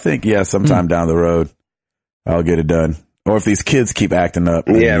it. So I think, sometime down the road, I'll get it done. Or if these kids keep acting up,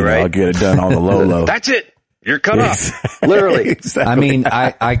 then, I'll get it done on the low. That's it. You're cut off. Literally. Exactly. I mean,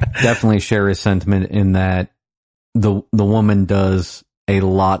 I definitely share his sentiment in that the woman does a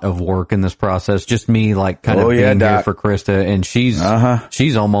lot of work in this process. Just me, like, kind of being here for Krista, and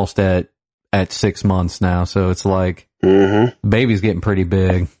she's almost at 6 months now. So it's like, baby's getting pretty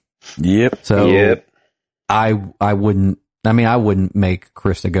big. Yep. So I wouldn't make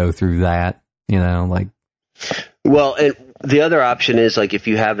Krista go through that, like. Well, and the other option is, like, if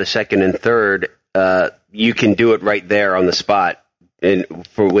you have a second and third, you can do it right there on the spot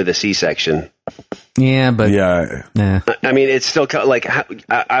with a C-section. Yeah, but I mean, it's still like,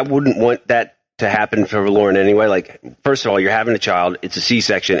 I wouldn't want that to happen for Lauren anyway. Like, first of all, you're having a child, it's a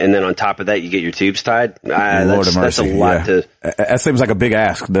C-section, and then on top of that, you get your tubes tied. That's a lot to. That seems like a big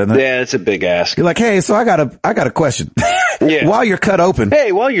ask, doesn't it? Yeah, it's a big ask. You're like, hey, so I got a question. While you're cut open,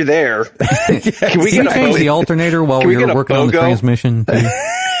 hey, while you're there, can we change the alternator while we're working on the transmission?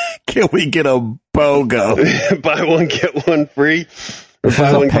 Can we get a BOGO? Buy one get one free.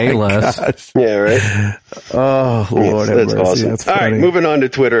 Pay less. Gosh. Yeah, right. Oh Lord, that's awesome. That's all right, moving on to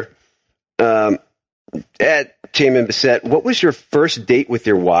Twitter. At Chaman Bissett, what was your first date with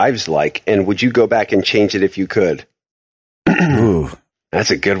your wives like, and would you go back and change it if you could? Ooh,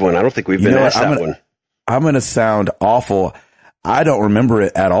 that's a good one. I don't think we've been asked that one. I'm going to sound awful. I don't remember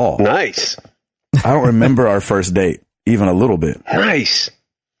it at all. Nice. I don't remember our first date even a little bit. Nice.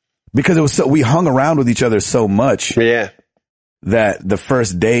 Because it was we hung around with each other so much. Yeah. that the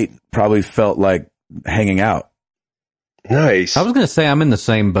first date probably felt like hanging out. Nice. I was going to say I'm in the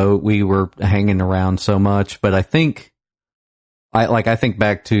same boat. We were hanging around so much, but I think think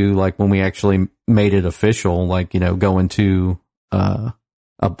back to like when we actually made it official, like, you know, going to a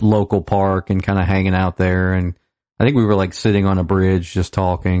local park and kind of hanging out there. And I think we were like sitting on a bridge just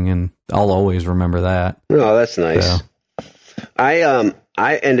talking, and I'll always remember that. Oh, that's nice. So. I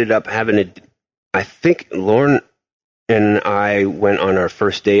ended up having I think Lauren and I went on our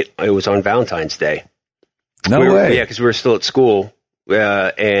first date. It was on Valentine's Day. No way. Yeah, because we were still at school.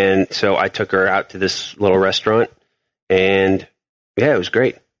 And so I took her out to this little restaurant, and yeah, it was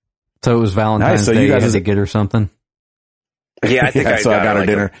great. So it was Valentine's Day. You had to get her something? Yeah, I think I got her like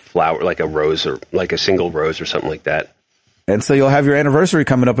dinner. A flower, like a rose or like a single rose or something like that. And so you'll have your anniversary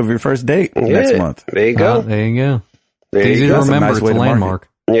coming up of your first date next month. There you go. There you go. There easy you to remember. It's a landmark.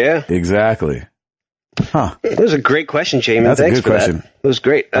 Yeah. Exactly. Huh. That was a great question, Jamie. That's Thanks a good question. That. It was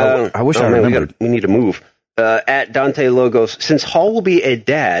great. I wish I remembered. We need to move. At Dante Logos, since Hall will be a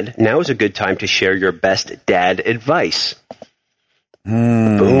dad, now is a good time to share your best dad advice.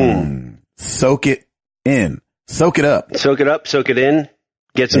 Boom. Soak it in. Soak it up. Soak it up. Soak it in.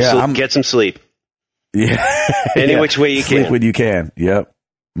 Get some get some sleep. Yeah. Any which way you can. Sleep when you can. Yep.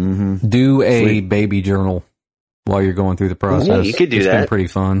 Mm-hmm. Do a baby journal while you're going through the process. Yeah, you could do that. It's been pretty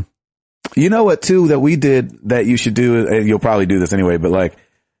fun. You know what, too, that we did that you should do, and you'll probably do this anyway, but like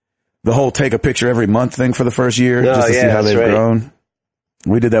the whole take a picture every month thing for the first year, just to see how they've grown.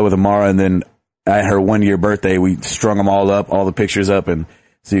 We did that with Amara, and then at her 1 year birthday, we strung them all up, all the pictures up, and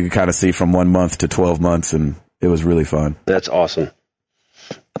so you could kind of see from 1 month to 12 months, and it was really fun. That's awesome.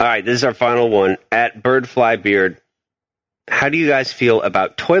 All right, this is our final one. At Birdflybeard, how do you guys feel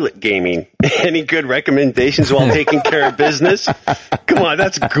about toilet gaming? Any good recommendations while taking care of business? Come on,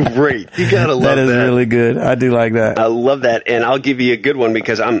 that's great. You gotta love that. That is really good. I do like that. I love that, and I'll give you a good one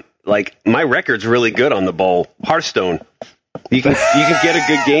because I'm like, my record's really good on the bowl. Hearthstone. You can get a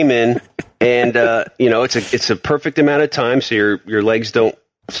good game in, and you know, it's a perfect amount of time so your legs don't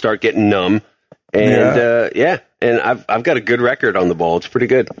start getting numb. And and I've got a good record on the bowl. It's pretty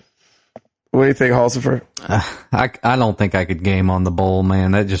good. What do you think, Halsifer? I don't think I could game on the bowl,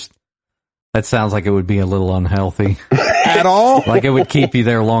 man. That sounds like it would be a little unhealthy. At all? Like it would keep you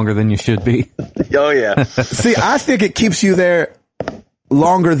there longer than you should be. Oh, yeah. See, I think it keeps you there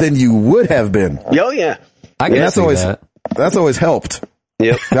longer than you would have been. Oh, yeah. I guess that's always helped.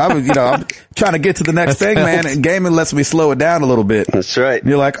 Yep. I'm trying to get to the next thing, man, and gaming lets me slow it down a little bit. That's right. And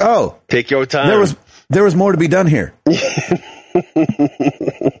you're like, oh. Take your time. There was more to be done here.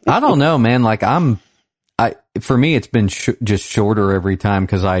 I don't know, man. Like for me, it's been just shorter every time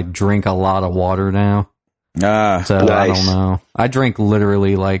because I drink a lot of water now. So nice. I don't know. I drink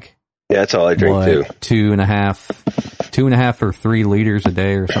literally like, that's all I drink too. 2.5 or 3 liters a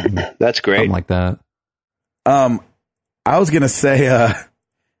day or something. That's great. Something like that. I was going to say,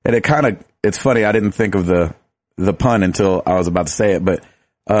 and it's funny. I didn't think of the pun until I was about to say it, but,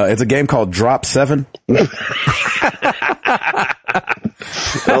 it's a game called Drop 7.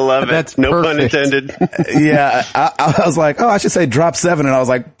 I love it. That's no perfect. pun intended. Yeah. I was like, I should say Drop 7. And I was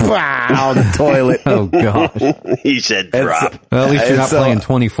like, bah, on the toilet. Oh, gosh. He said drop. Well, at least you're not playing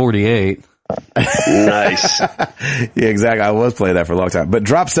 2048. Nice. Yeah, exactly. I was playing that for a long time. But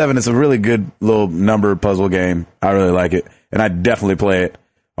Drop 7 is a really good little number puzzle game. I really like it. And I definitely play it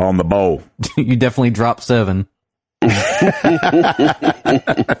on the bowl. You definitely drop 7.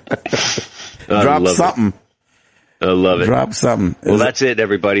 Drop something. I love it. Drop something. Well, that's it,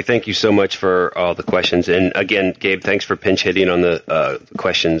 everybody. Thank you so much for all the questions. And again, Gabe, thanks for pinch hitting on the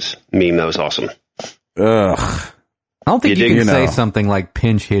questions meme. That was awesome. Ugh. I don't think you can say something like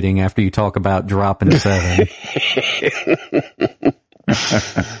pinch hitting after you talk about dropping 7.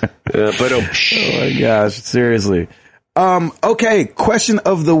 Oh my gosh, seriously. Okay, question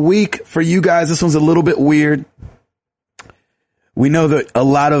of the week for you guys. This one's a little bit weird. We know that a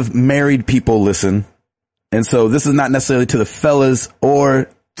lot of married people listen. And so this is not necessarily to the fellas or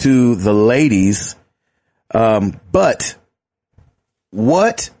to the ladies. But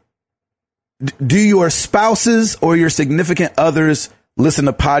what do your spouses or your significant others listen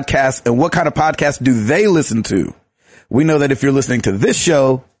to podcasts, and what kind of podcasts do they listen to? We know that if you're listening to this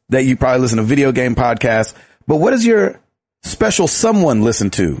show, that you probably listen to video game podcasts, but what does your special someone listen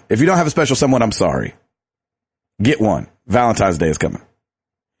to? If you don't have a special someone, I'm sorry. Get one. Valentine's Day is coming.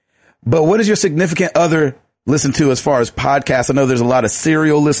 But what does your significant other listen to as far as podcasts? I know there's a lot of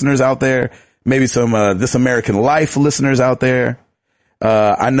Serial listeners out there, maybe some This American Life listeners out there.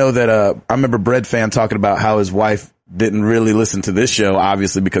 I know that I remember Bread Fan talking about how his wife didn't really listen to this show,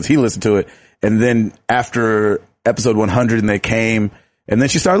 obviously, because he listened to it. And then after episode 100 and they came, and then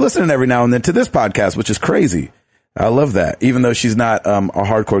she started listening every now and then to this podcast, which is crazy. I love that. Even though she's not a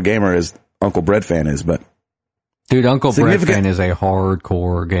hardcore gamer as Uncle Bread Fan is, but dude, Uncle Bread Fan is a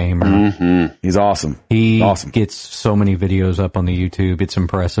hardcore gamer. Mm-hmm. He's awesome. He gets so many videos up on the YouTube. It's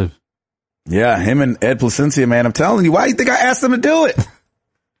impressive. Yeah, him and Ed Placencia, man. I'm telling you, why do you think I asked them to do it?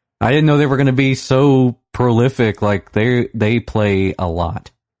 I didn't know they were going to be so prolific. Like they play a lot.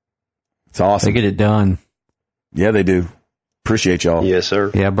 It's awesome. They get it done. Yeah, they do. Appreciate y'all. Yes,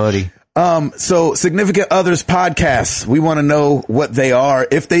 sir. Yeah, buddy. So Significant Others podcasts, we want to know what they are,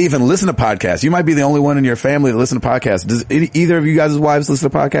 if they even listen to podcasts. You might be the only one in your family that listen to podcasts. Does either of you guys' wives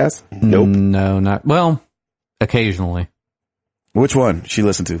listen to podcasts? Nope. No, not, well, occasionally. Which one she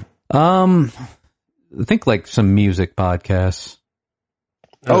listen to? I think like some music podcasts.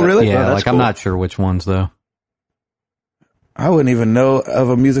 Oh, really? Yeah, like cool. I'm not sure which ones though. I wouldn't even know of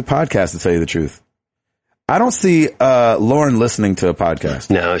a music podcast, to tell you the truth. I don't see Lauren listening to a podcast.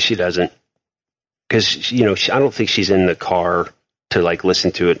 No, she doesn't. Because, you know, I don't think she's in the car to, like,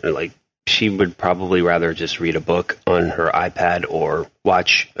 listen to it. Like, she would probably rather just read a book on her iPad or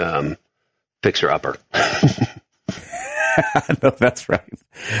watch Fixer Upper. No, that's right.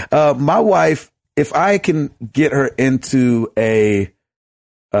 My wife, if I can get her into a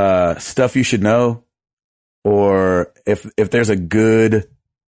Stuff You Should Know, or if there's a good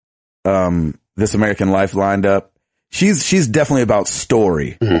This American Life lined up, she's definitely about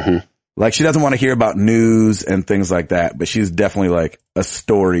story. Mm-hmm. Like, she doesn't want to hear about news and things like that, but she's definitely like a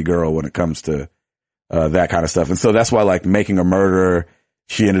story girl when it comes to that kind of stuff. And so that's why, like, Making a Murderer,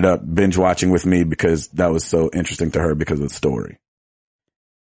 she ended up binge watching with me because that was so interesting to her because of the story.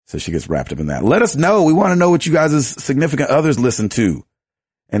 So she gets wrapped up in that. Let us know. We want to know what you guys' significant others listen to.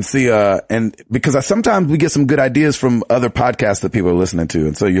 And see, and because sometimes we get some good ideas from other podcasts that people are listening to.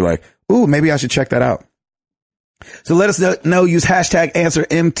 And so you're like, ooh, maybe I should check that out. So let us know, use hashtag answer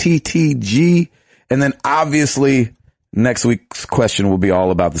MTTG. And then obviously next week's question will be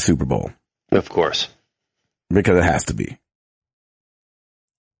all about the Super Bowl. Of course. Because it has to be.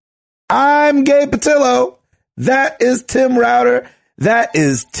 I'm Gabe Patillo. That is Tim Router. That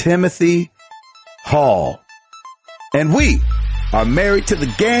is Timothy Hall. And we are married to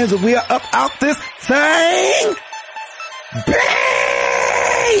the games, and we are up out this thing.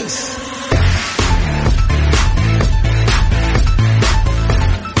 Peace!